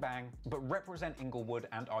don't gangbang, but represent Inglewood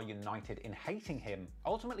and are united in hating him,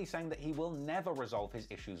 ultimately saying that he will never resolve his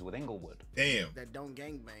issues with Inglewood. Damn. That don't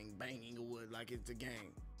gangbang, bang Inglewood like it's a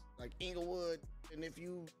gang. Like Inglewood, and if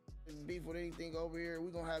you beef with anything over here, we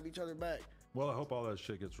gonna have each other back. Well, I hope all that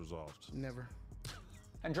shit gets resolved. Never.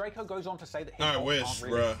 And Drakeo goes on to say that his I ops wish, aren't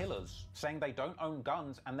really bruh. killers, saying they don't own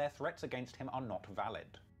guns and their threats against him are not valid.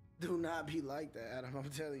 Do not be like that, Adam. I'm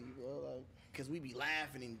telling you, bro. Like, cause we be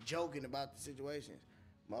laughing and joking about the situations.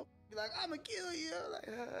 Motherfucker be like, I'ma kill you.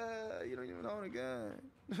 Like, you don't even own a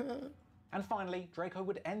gun. And finally, Drakeo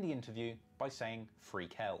would end the interview by saying, "Free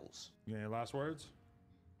Kells." You got any last words?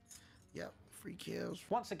 Yep, free kills.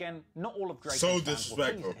 Once again, not all of Drakeo's So fans were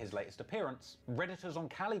disrespectful. pleased at his latest appearance. Redditors on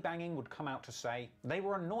Cali Banging would come out to say they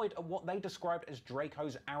were annoyed at what they described as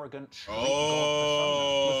Drakeo's arrogant street god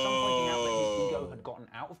persona, with some pointing out that his ego had gotten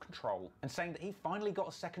out of control and saying that he finally got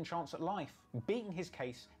a second chance at life, beating his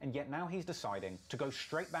case, and yet now he's deciding to go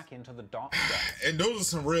straight back into the dark depths. And those are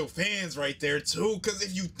some real fans right there too, because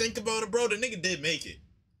if you think about it, bro, the nigga did make it.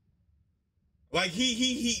 Like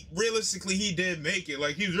he realistically he did make it.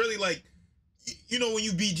 Like he was really like, you know, when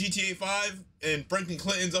you beat GTA 5 and Franklin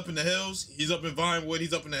Clinton's up in the hills, he's up in Vinewood,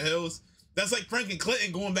 he's up in the hills. That's like Franklin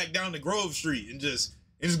Clinton going back down to Grove Street and just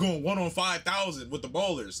going 1 on 5,000 with the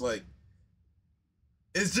ballers. Like,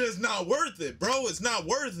 it's just not worth it, bro. It's not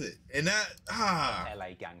worth it. And that, LA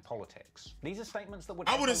gang politics. These are statements that would.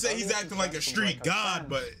 I wouldn't say he's echo acting like a concerns from street Drakeo's god, fans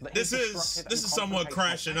but that this his is disruptive and somewhat confrontational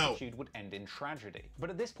crashing out. attitude would end in tragedy. But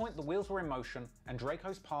at this point, the wheels were in motion, and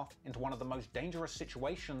Drakeo's path into one of the most dangerous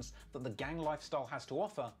situations that the gang lifestyle has to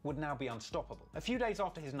offer would now be unstoppable. A few days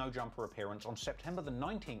after his No Jumper appearance on September the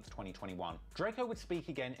 19th, 2021, Drakeo would speak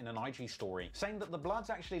again in an IG story, saying that the Bloods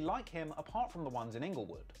actually like him apart from the ones in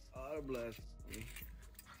Inglewood. Oh, the Bloods.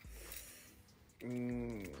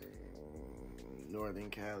 Northern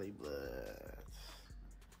Cali Bloods.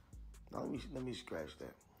 Now let me scratch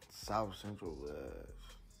that. South Central Bloods,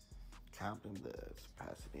 Compton Bloods,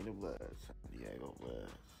 Pasadena Bloods, San Diego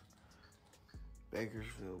Bloods,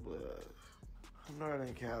 Bakersfield Bloods,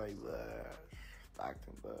 Northern Cali Bloods,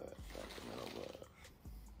 Stockton Bloods, Sacramento Bloods.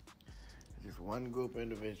 Just one group of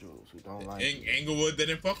individuals who don't like Inglewood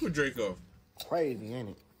didn't fuck with Draco. Crazy, ain't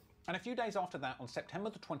it? And a few days after that, on September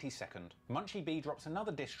the 22nd, Munchie B drops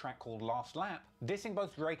another diss track called Last Lap, dissing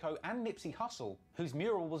both Drakeo and Nipsey Hussle, whose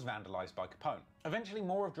mural was vandalized by Capone. Eventually,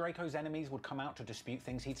 more of Draco's enemies would come out to dispute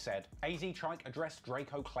things he'd said. AZ Trike addressed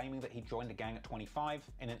Drakeo claiming that he joined a gang at 25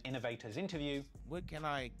 in an Innovators interview. What can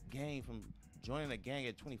I gain from joining a gang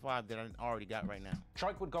at 25 that I already got right now?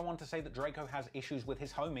 Trike would go on to say that Drakeo has issues with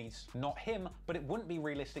his homies. Not him, but it wouldn't be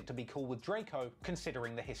realistic to be cool with Drakeo,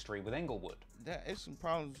 considering the history with Inglewood. That is some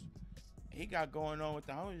problems he got going on with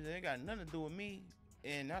the homies. They got nothing to do with me,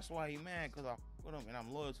 and that's why he mad, because I with him and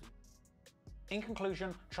I'm loyal to him. In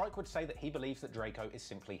conclusion, Trike would say that he believes that Drakeo is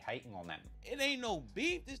simply hating on them. It ain't no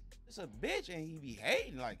beef. It's a bitch, and he be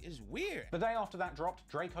hating. Like, it's weird. The day after that dropped,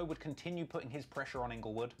 Drakeo would continue putting his pressure on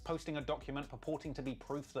Inglewood, posting a document purporting to be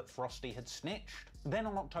proof that Frosty had snitched. Then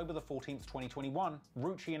on October the 14th, 2021,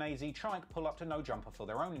 Rucci and AZ Trike pull up to No Jumper for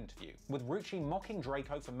their own interview, with Rucci mocking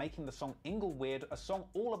Drakeo for making the song Ingleweird a song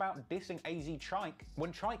all about dissing AZ Trike,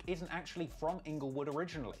 when Trike isn't actually from Inglewood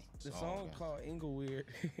originally. The song called Ingleweird,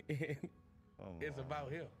 it's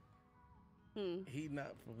about him. He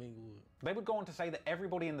not from Inglewood. They would go on to say that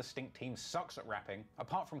everybody in the Stink team sucks at rapping,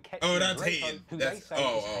 apart from Ketchy Oh, and that's Drakeo, hating. who That's- they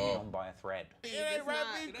say is hanging on by a thread. It ain't rap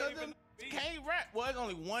beef because can't rap. Well, there's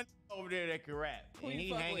only one over there that can rap, and he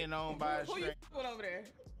hanging on by a Who you string. fucking over there?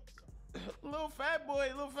 Little fat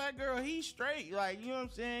boy, little fat girl, he's straight. Like, you know what I'm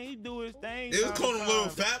saying? He do his thing. They was calling him little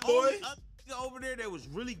fat boy? Only other nigga over there that was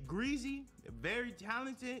really greasy, very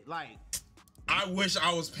talented. Like, I wish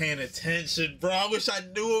I was paying attention, bro. I wish I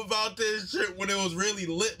knew about this shit when it was really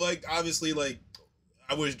lit. Like, obviously, like,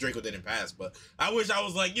 I wish Draco didn't pass, but I wish I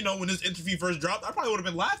was like, you know, when this interview first dropped, I probably would have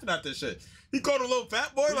been laughing at this shit. He called him little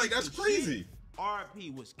fat boy? Like, that's crazy.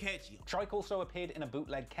 RP was catchy. Trike also appeared in a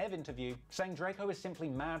bootleg Kev interview saying Draco is simply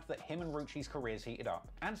mad that him and Rucci's careers heated up,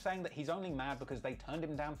 and saying that he's only mad because they turned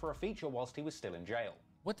him down for a feature whilst he was still in jail.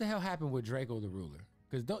 What the hell happened with Draco the Ruler?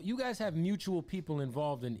 Because don't you guys have mutual people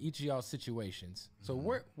involved in each of y'all situations? So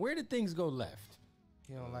where did things go left?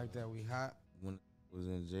 He don't like that we hot. When he was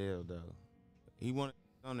in jail though, he wanted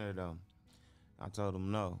to on there though. I told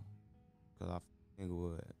him no, cause I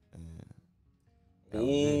Inglewood and.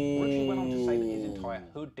 Rucci went on to say that his entire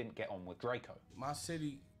hood didn't get on with Draco. My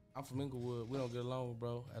city, I'm from Inglewood. We don't get along,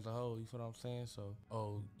 bro, as a whole. You feel what I'm saying? So,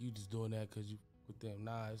 oh, you just doing that because you with them.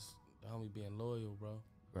 Nah, it's the homie being loyal, bro.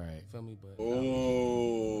 Right. Feel me? But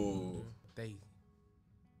they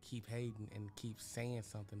keep hating and keep saying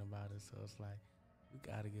something about us. So it's like, we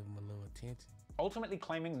got to give them a little attention. Ultimately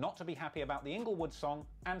claiming not to be happy about the Inglewood song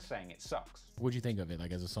and saying it sucks. What'd you think of it,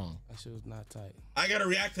 like, as a song? That shit was not tight. I gotta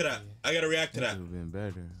react to that. I gotta react to that. It would have been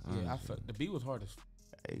better. Yeah, the beat was hard as.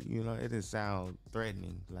 You know, it didn't sound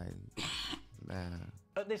threatening. Like, nah.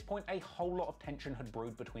 At this point, a whole lot of tension had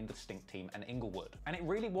brewed between the Stink team and Inglewood, and it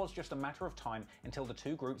really was just a matter of time until the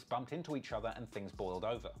two groups bumped into each other and things boiled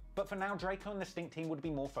over. But for now, Draco and the Stink team would be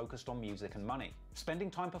more focused on music and money,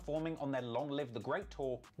 spending time performing on their Long Live the Great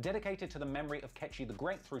tour, dedicated to the memory of Ketchy the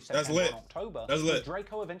Great through September and October, with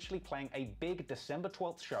Draco eventually playing a big December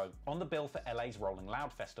 12th show on the bill for LA's Rolling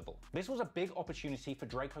Loud Festival. This was a big opportunity for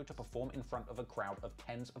Draco to perform in front of a crowd of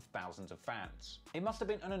tens of thousands of fans. It must have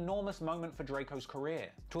been an enormous moment for Draco's career,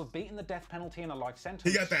 to have beaten the death penalty in a life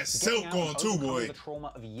sentence. He got that silk on too, boy. The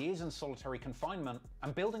trauma of years in solitary confinement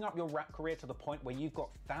and building up your rap career to the point where you've got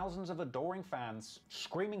thousands of adoring fans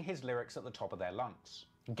screaming his lyrics at the top of their lungs.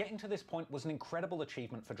 Getting to this point was an incredible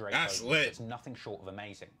achievement for Draco. That's lit. It's nothing short of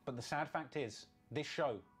amazing. But the sad fact is, this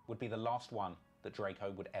show would be the last one that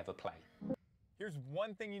Draco would ever play. Here's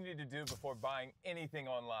one thing you need to do before buying anything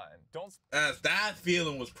online. Don't. That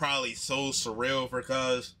feeling was probably so surreal for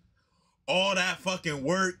cuz all that fucking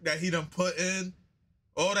work that he done put in,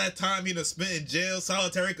 all that time he done spent in jail,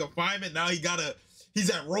 solitary confinement. Now he's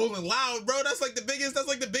at Rolling Loud, bro. That's like the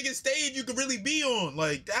biggest stage you could really be on.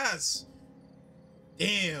 Like, that's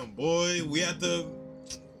damn, boy. We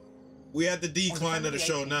at the decline of the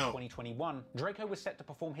show now. 2021, Draco was set to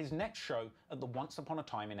perform his next show at the Once Upon a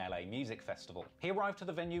Time in LA Music Festival. He arrived to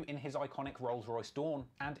the venue in his iconic Rolls-Royce Dawn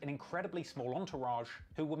and an incredibly small entourage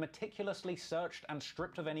who were meticulously searched and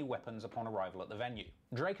stripped of any weapons upon arrival at the venue.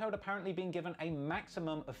 Draco had apparently been given a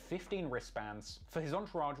maximum of 15 wristbands for his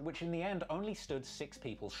entourage, which in the end only stood 6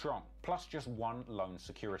 people strong, plus just one lone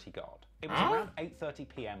security guard. It was around 8:30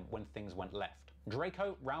 p.m. when things went left.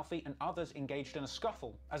 Draco, Ralphie, and others engaged in a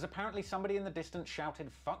scuffle, as apparently somebody in the distance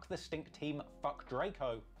shouted, "Fuck the Stink team, fuck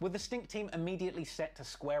Draco," with the Stink team immediately set to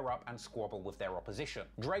square up and squabble with their opposition.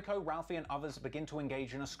 Draco, Ralphie, and others begin to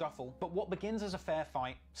engage in a scuffle, but what begins as a fair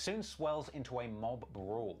fight soon swells into a mob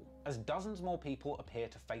brawl, as dozens more people appear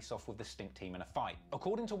to face off with the Stink team in a fight.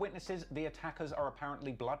 According to witnesses, the attackers are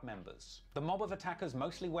apparently blood members. The mob of attackers,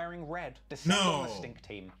 mostly wearing red, descend on the Stink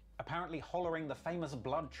team, apparently hollering the famous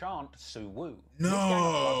blood chant, Sue Woo. This gang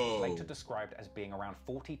of blood was later described as being around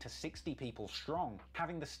 40 to 60 people strong,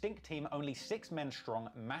 having the Stink team only 6 men strong,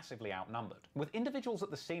 massively outnumbered. With individuals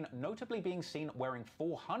at the scene notably being seen wearing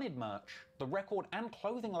 400 merch, the record and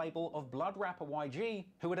clothing label of blood rapper YG,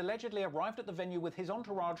 who had allegedly arrived at the venue with his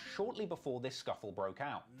entourage shortly before this scuffle broke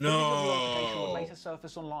out. Footage of the altercation would later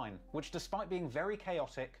surface online, which despite being very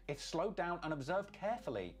chaotic, if slowed down and observed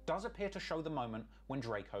carefully, does appear to show the moment when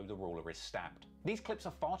Draco the Ruler is stabbed. These clips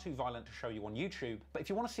are far too violent to show you on YouTube, but if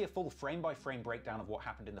you want to see a full frame-by-frame breakdown of what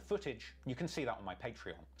happened in the footage, you can see that on my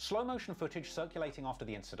Patreon. Slow motion footage circulating after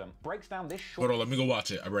the incident breaks down this short— Hold on, let me go watch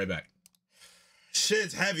it. I'll be right back.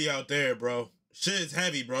 Shit's heavy out there, bro. Shit's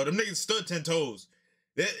heavy, bro. Them niggas stood 10 toes.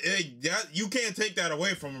 You can't take that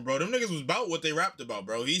away from him, bro. Them niggas was about what they rapped about,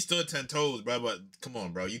 bro. He stood 10 toes, bro, but come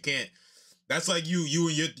on, bro. You can't. That's like you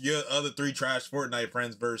and your other 3 trash Fortnite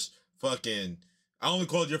friends versus fucking— I only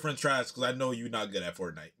called your friends trash because I know you're not good at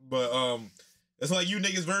Fortnite. But It's like you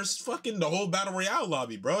niggas versus fucking the whole Battle Royale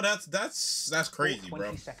lobby, bro. That's crazy, 20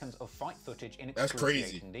 bro. seconds of fight footage in That's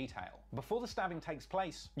excruciating detail. Before the stabbing takes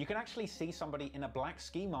place, you can actually see somebody in a black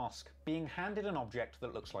ski mask being handed an object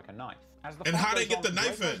that looks like a knife. As the And fight how they goes get on, the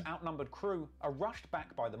knife Draco's in? outnumbered crew are rushed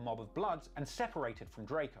back by the mob of bloods and separated from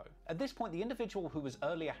Draco. At this point, the individual who was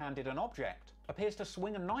earlier handed an object appears to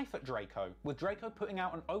swing a knife at Draco, with Draco putting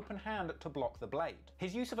out an open hand to block the blade.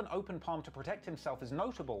 His use of an open palm to protect himself is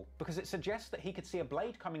notable because it suggests that he could see a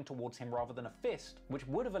blade coming towards him rather than a fist, which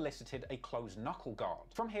would have elicited a closed knuckle guard.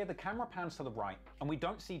 From here, the camera pans to the right, and we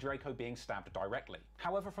don't see Draco being stabbed directly.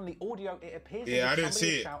 However, from the audio, it appears as if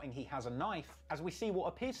somebody is shouting he has a knife, as we see what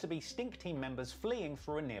appears to be Stink Team members fleeing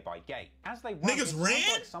through a nearby gate. As they run, it sounds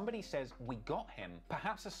like somebody says, "We got him,"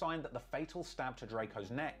 perhaps a sign that the fatal stab to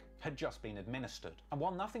Draco's neck had just been administered. And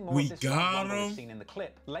while nothing more of this is seen in the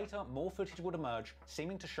clip, later more footage would emerge,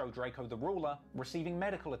 seeming to show Draco the Ruler receiving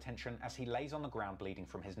medical attention as he lays on the ground bleeding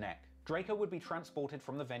from his neck. Draco would be transported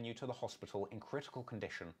from the venue to the hospital in critical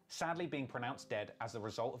condition, sadly being pronounced dead as a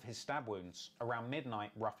result of his stab wounds around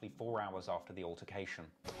midnight, roughly 4 hours after the altercation.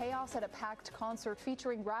 Chaos at a packed concert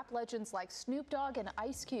featuring rap legends like Snoop Dogg and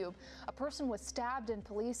Ice Cube. A person was stabbed and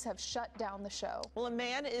police have shut down the show. Well, a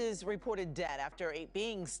man is reported dead after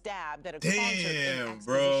being stabbed at a concert in Exposition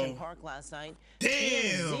bro. Park last night. Damn,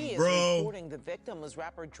 TMZ bro. is reporting the victim was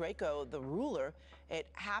rapper Drakeo, the Ruler. It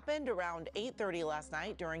happened around 8:30 last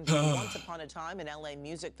night during the Once Upon a Time in LA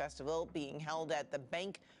Music Festival being held at the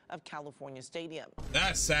Bank of California Stadium.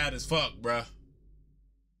 That's sad as fuck, bruh.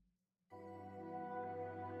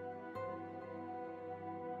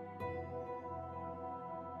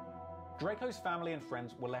 Draco's family and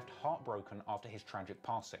friends were left heartbroken after his tragic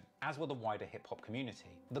passing, as were the wider hip-hop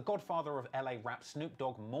community. The godfather of LA rap Snoop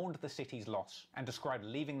Dogg mourned the city's loss and described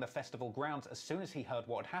leaving the festival grounds as soon as he heard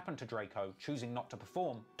what had happened to Draco, choosing not to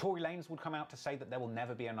perform. Tory Lanez would come out to say that there will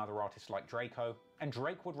never be another artist like Draco, and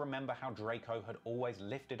Drake would remember how Draco had always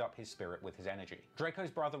lifted up his spirit with his energy.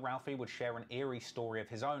 Draco's brother Ralphie would share an eerie story of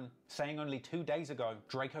his own, saying only 2 days ago,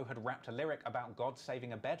 Draco had rapped a lyric about God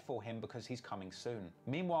saving a bed for him because he's coming soon.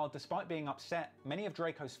 Meanwhile, despite being upset, many of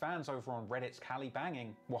Draco's fans over on Reddit's Cali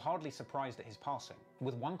Banging were hardly surprised at his passing,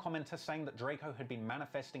 with one commenter saying that Draco had been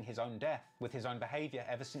manifesting his own death with his own behavior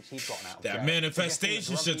ever since he'd gotten out of jail. That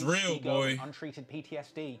manifestation shit's real, boy. Untreated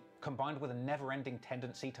PTSD, combined with a never-ending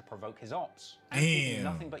tendency to provoke his ops, and keeping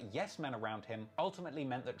nothing but yes men around him, ultimately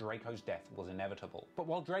meant that Draco's death was inevitable. But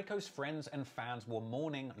while Draco's friends and fans were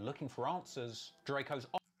mourning, looking for answers, Draco's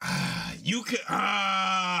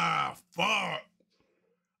fuck.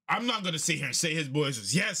 I'm not gonna sit here and say his boys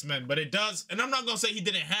was yes men, but it does, and I'm not gonna say he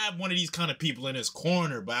didn't have one of these kind of people in his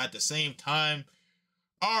corner, but at the same time,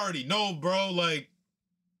 I already know, bro, like,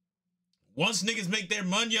 once niggas make their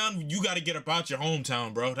money on, you gotta get up out your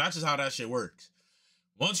hometown, bro. That's just how that shit works.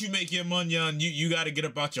 Once you make your money on, you gotta get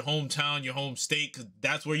up out your hometown, your home state, cause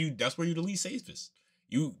that's where you the least safest.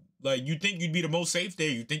 You think you'd be the most safe there,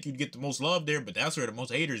 you think you'd get the most love there, but that's where the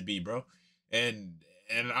most haters be, bro. And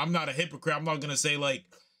I'm not a hypocrite. I'm not gonna say like,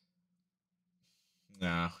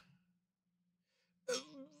 nah.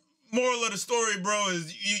 Moral of the story, bro,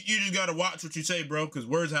 is you just gotta watch what you say, bro, because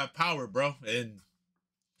words have power, bro, and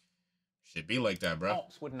should be like that, bro.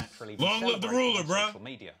 Ops would naturally be long live the ruler, bro. Social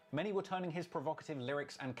media. Many were turning his provocative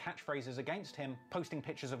lyrics and catchphrases against him, posting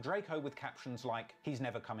pictures of Draco with captions like "He's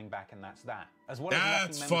never coming back and that's that," as well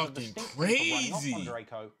as that's members of the fucking Stink Team for running crazy. off on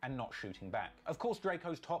Draco and not shooting back. Of course,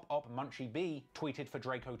 Draco's top op Munchie B tweeted for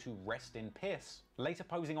Draco to rest in piss, later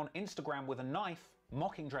posing on Instagram with a knife,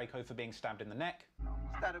 mocking Draco for being stabbed in the neck.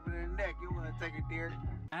 Stab him in the neck, you wanna take it there?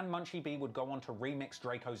 And Munchie B would go on to remix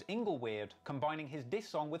Draco's Ingleweird, combining his diss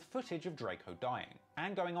song with footage of Draco dying,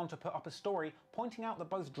 and going on to put up a story pointing out that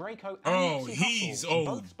both Draco and Nipsey Hussle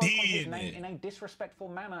both spoke on his name in a disrespectful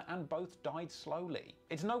manner and both died slowly.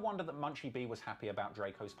 It's no wonder that Munchie B was happy about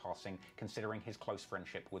Draco's passing, considering his close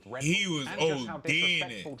friendship with Red Bull, He was and just how ODing it.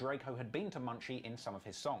 disrespectful Draco had been to Munchie in some of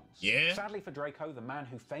his songs. Yeah? Sadly for Draco, the man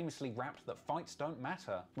who famously rapped that fights don't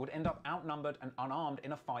matter would end up outnumbered and unarmed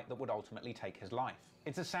in a fight that would ultimately take his life.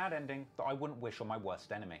 It's a sad ending that I wouldn't wish on my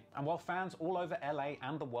worst enemy. And while fans all over LA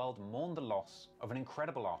and the world mourn the loss of an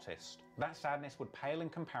incredible artist, that sadness would pale in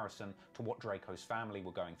comparison to what Draco's family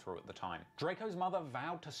were going through at the time. Draco's mother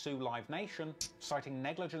vowed to sue Live Nation, citing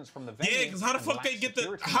negligence from the venue. Yeah, because how the and fuck lax they get the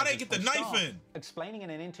security how they measures get the from knife staff, in? explaining in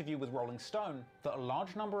an interview with Rolling Stone that a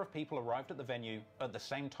large number of people arrived at the venue at the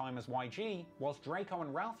same time as YG, whilst Draco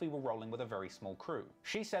and Ralphie were rolling with a very small crew.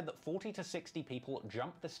 She said that 40 to 60 people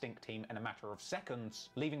jumped the Stink Team in a matter of seconds,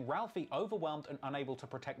 leaving Ralphie overwhelmed and unable to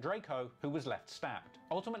protect Draco, who was left stabbed.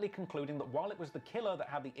 ultimately concluding that while it was the killer that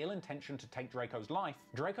had the ill intention to take Draco's life,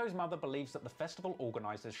 Draco's mother believes that the festival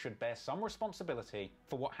organizers should bear some responsibility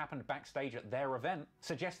for what happened backstage at their event,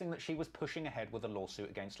 suggesting that she was pushing ahead with a lawsuit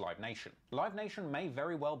against Live Nation. Live Nation may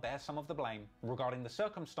very well bear some of the blame regarding the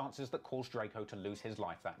circumstances that caused Draco to lose his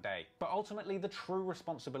life that day. But ultimately, the true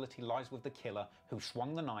responsibility lies with the killer who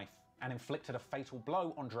swung the knife and inflicted a fatal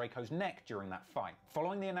blow on Draco's neck during that fight.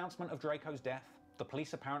 Following the announcement of Draco's death, the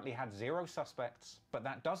police apparently had 0 suspects, but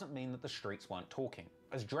that doesn't mean that the streets weren't talking,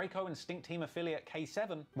 as Draco and Stink Team affiliate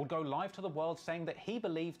K7 would go live to the world saying that he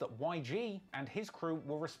believed that YG and his crew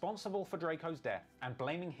were responsible for Draco's death and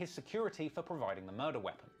blaming his security for providing the murder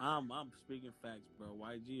weapon. I'm speaking facts, bro.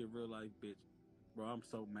 YG a real life bitch. Bro, I'm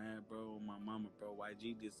so mad, bro. My mama, bro.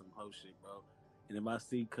 YG did some hoe shit, bro. And if I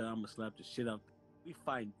see Cuz, I'ma slap the shit out. We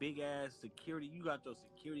fighting big ass security. You got your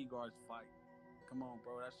security guards fight. Come on,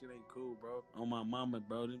 bro. That shit ain't cool, bro. On my mama,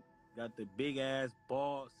 bro. They got the big ass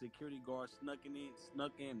ball security guards snuck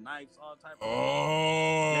in, knives, all type of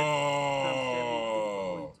Oh.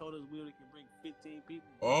 He told us we only can bring 15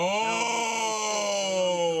 people. Oh.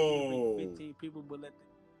 15 people, but let them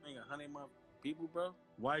bring 100 people, bro.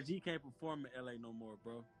 YG can't perform in LA no more,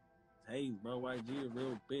 bro. Hey, bro, YG a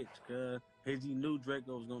real bitch, cuz. He knew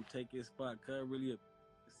Draco was gonna take his spot, cuz really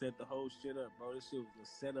set the whole shit up, bro. This shit was a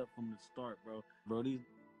setup from the start, bro. Bro, these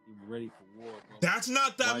ready for war, bro. That's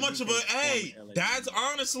not that much of a that's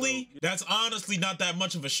honestly not that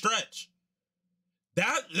much of a stretch.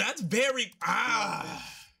 That's very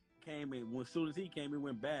Came in as soon as he came, it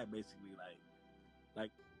went bad basically. Like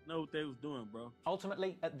know what they was doing, bro.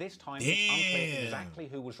 Ultimately, at this time, it's unclear exactly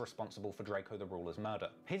who was responsible for Draco the Ruler's murder.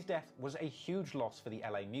 His death was a huge loss for the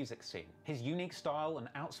LA music scene. His unique style and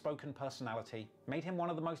outspoken personality made him one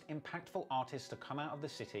of the most impactful artists to come out of the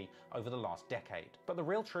city over the last decade. But the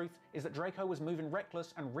real truth is that Draco was moving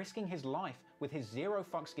reckless and risking his life with his 0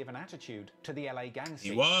 fucks given attitude to the LA gang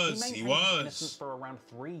scene. He was. He was innocent for around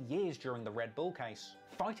 3 years during the Red Bull case,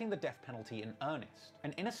 fighting the death penalty in earnest.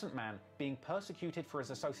 An innocent man being persecuted for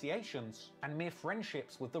his associations and mere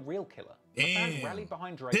friendships with the real killer. The fans rallied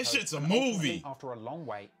behind Draco. This shit's a movie. After a long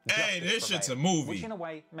wait, hey, this shit's a prevailed, movie. which in a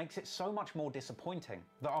way makes it so much more disappointing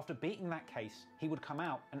that after beating that case, he would come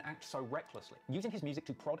out and act so recklessly, using his music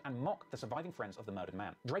to prod and mock the surviving friends of the murdered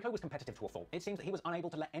man. Draco was competitive to a fault. It seems that he was unable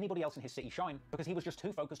to let anybody else in his city shine because he was just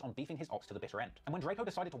too focused on beefing his ops to the bitter end. And when Draco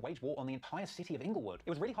decided to wage war on the entire city of Inglewood, it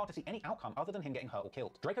was really hard to see any outcome other than him getting hurt or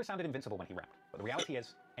killed. Draco sounded invincible when he rapped, but the reality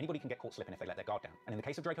is, anybody can get caught slipping if they let their guard down. And in the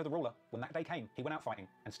case of Draco the Ruler, when that day came, he went out fighting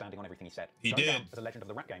and standing on everything he said. He Going did. down as a legend of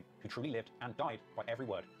the rap game who truly lived and died by every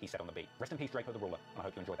word he said on the beat. Rest in peace, Draco the Ruler, and I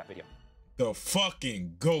hope you enjoyed that video. The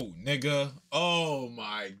fucking GOAT, nigga. Oh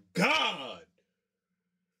my God.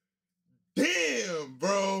 Damn,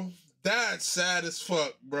 bro. That's sad as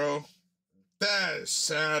fuck, bro. That's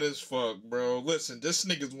sad as fuck, bro. Listen, this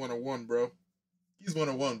nigga's 101, bro. He's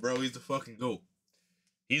 101, bro. He's the fucking GOAT.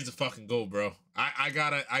 He's the fucking GOAT, bro. I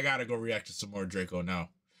gotta go react to some more Draco now.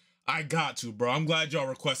 I got to, bro. I'm glad y'all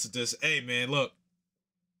requested this. Hey, man, look.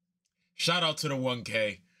 Shout out to the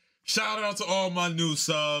 1K. Shout out to all my new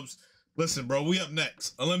subs. Listen, bro, we up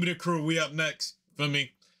next. Unlimited Crew, we up next. Feel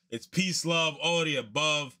me? It's peace, love, all of the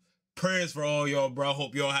above. Prayers for all y'all, bro.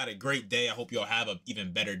 Hope y'all had a great day. I hope y'all have an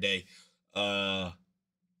even better day. Yeah,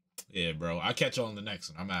 bro. I'll catch y'all in the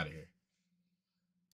next one. I'm out of here.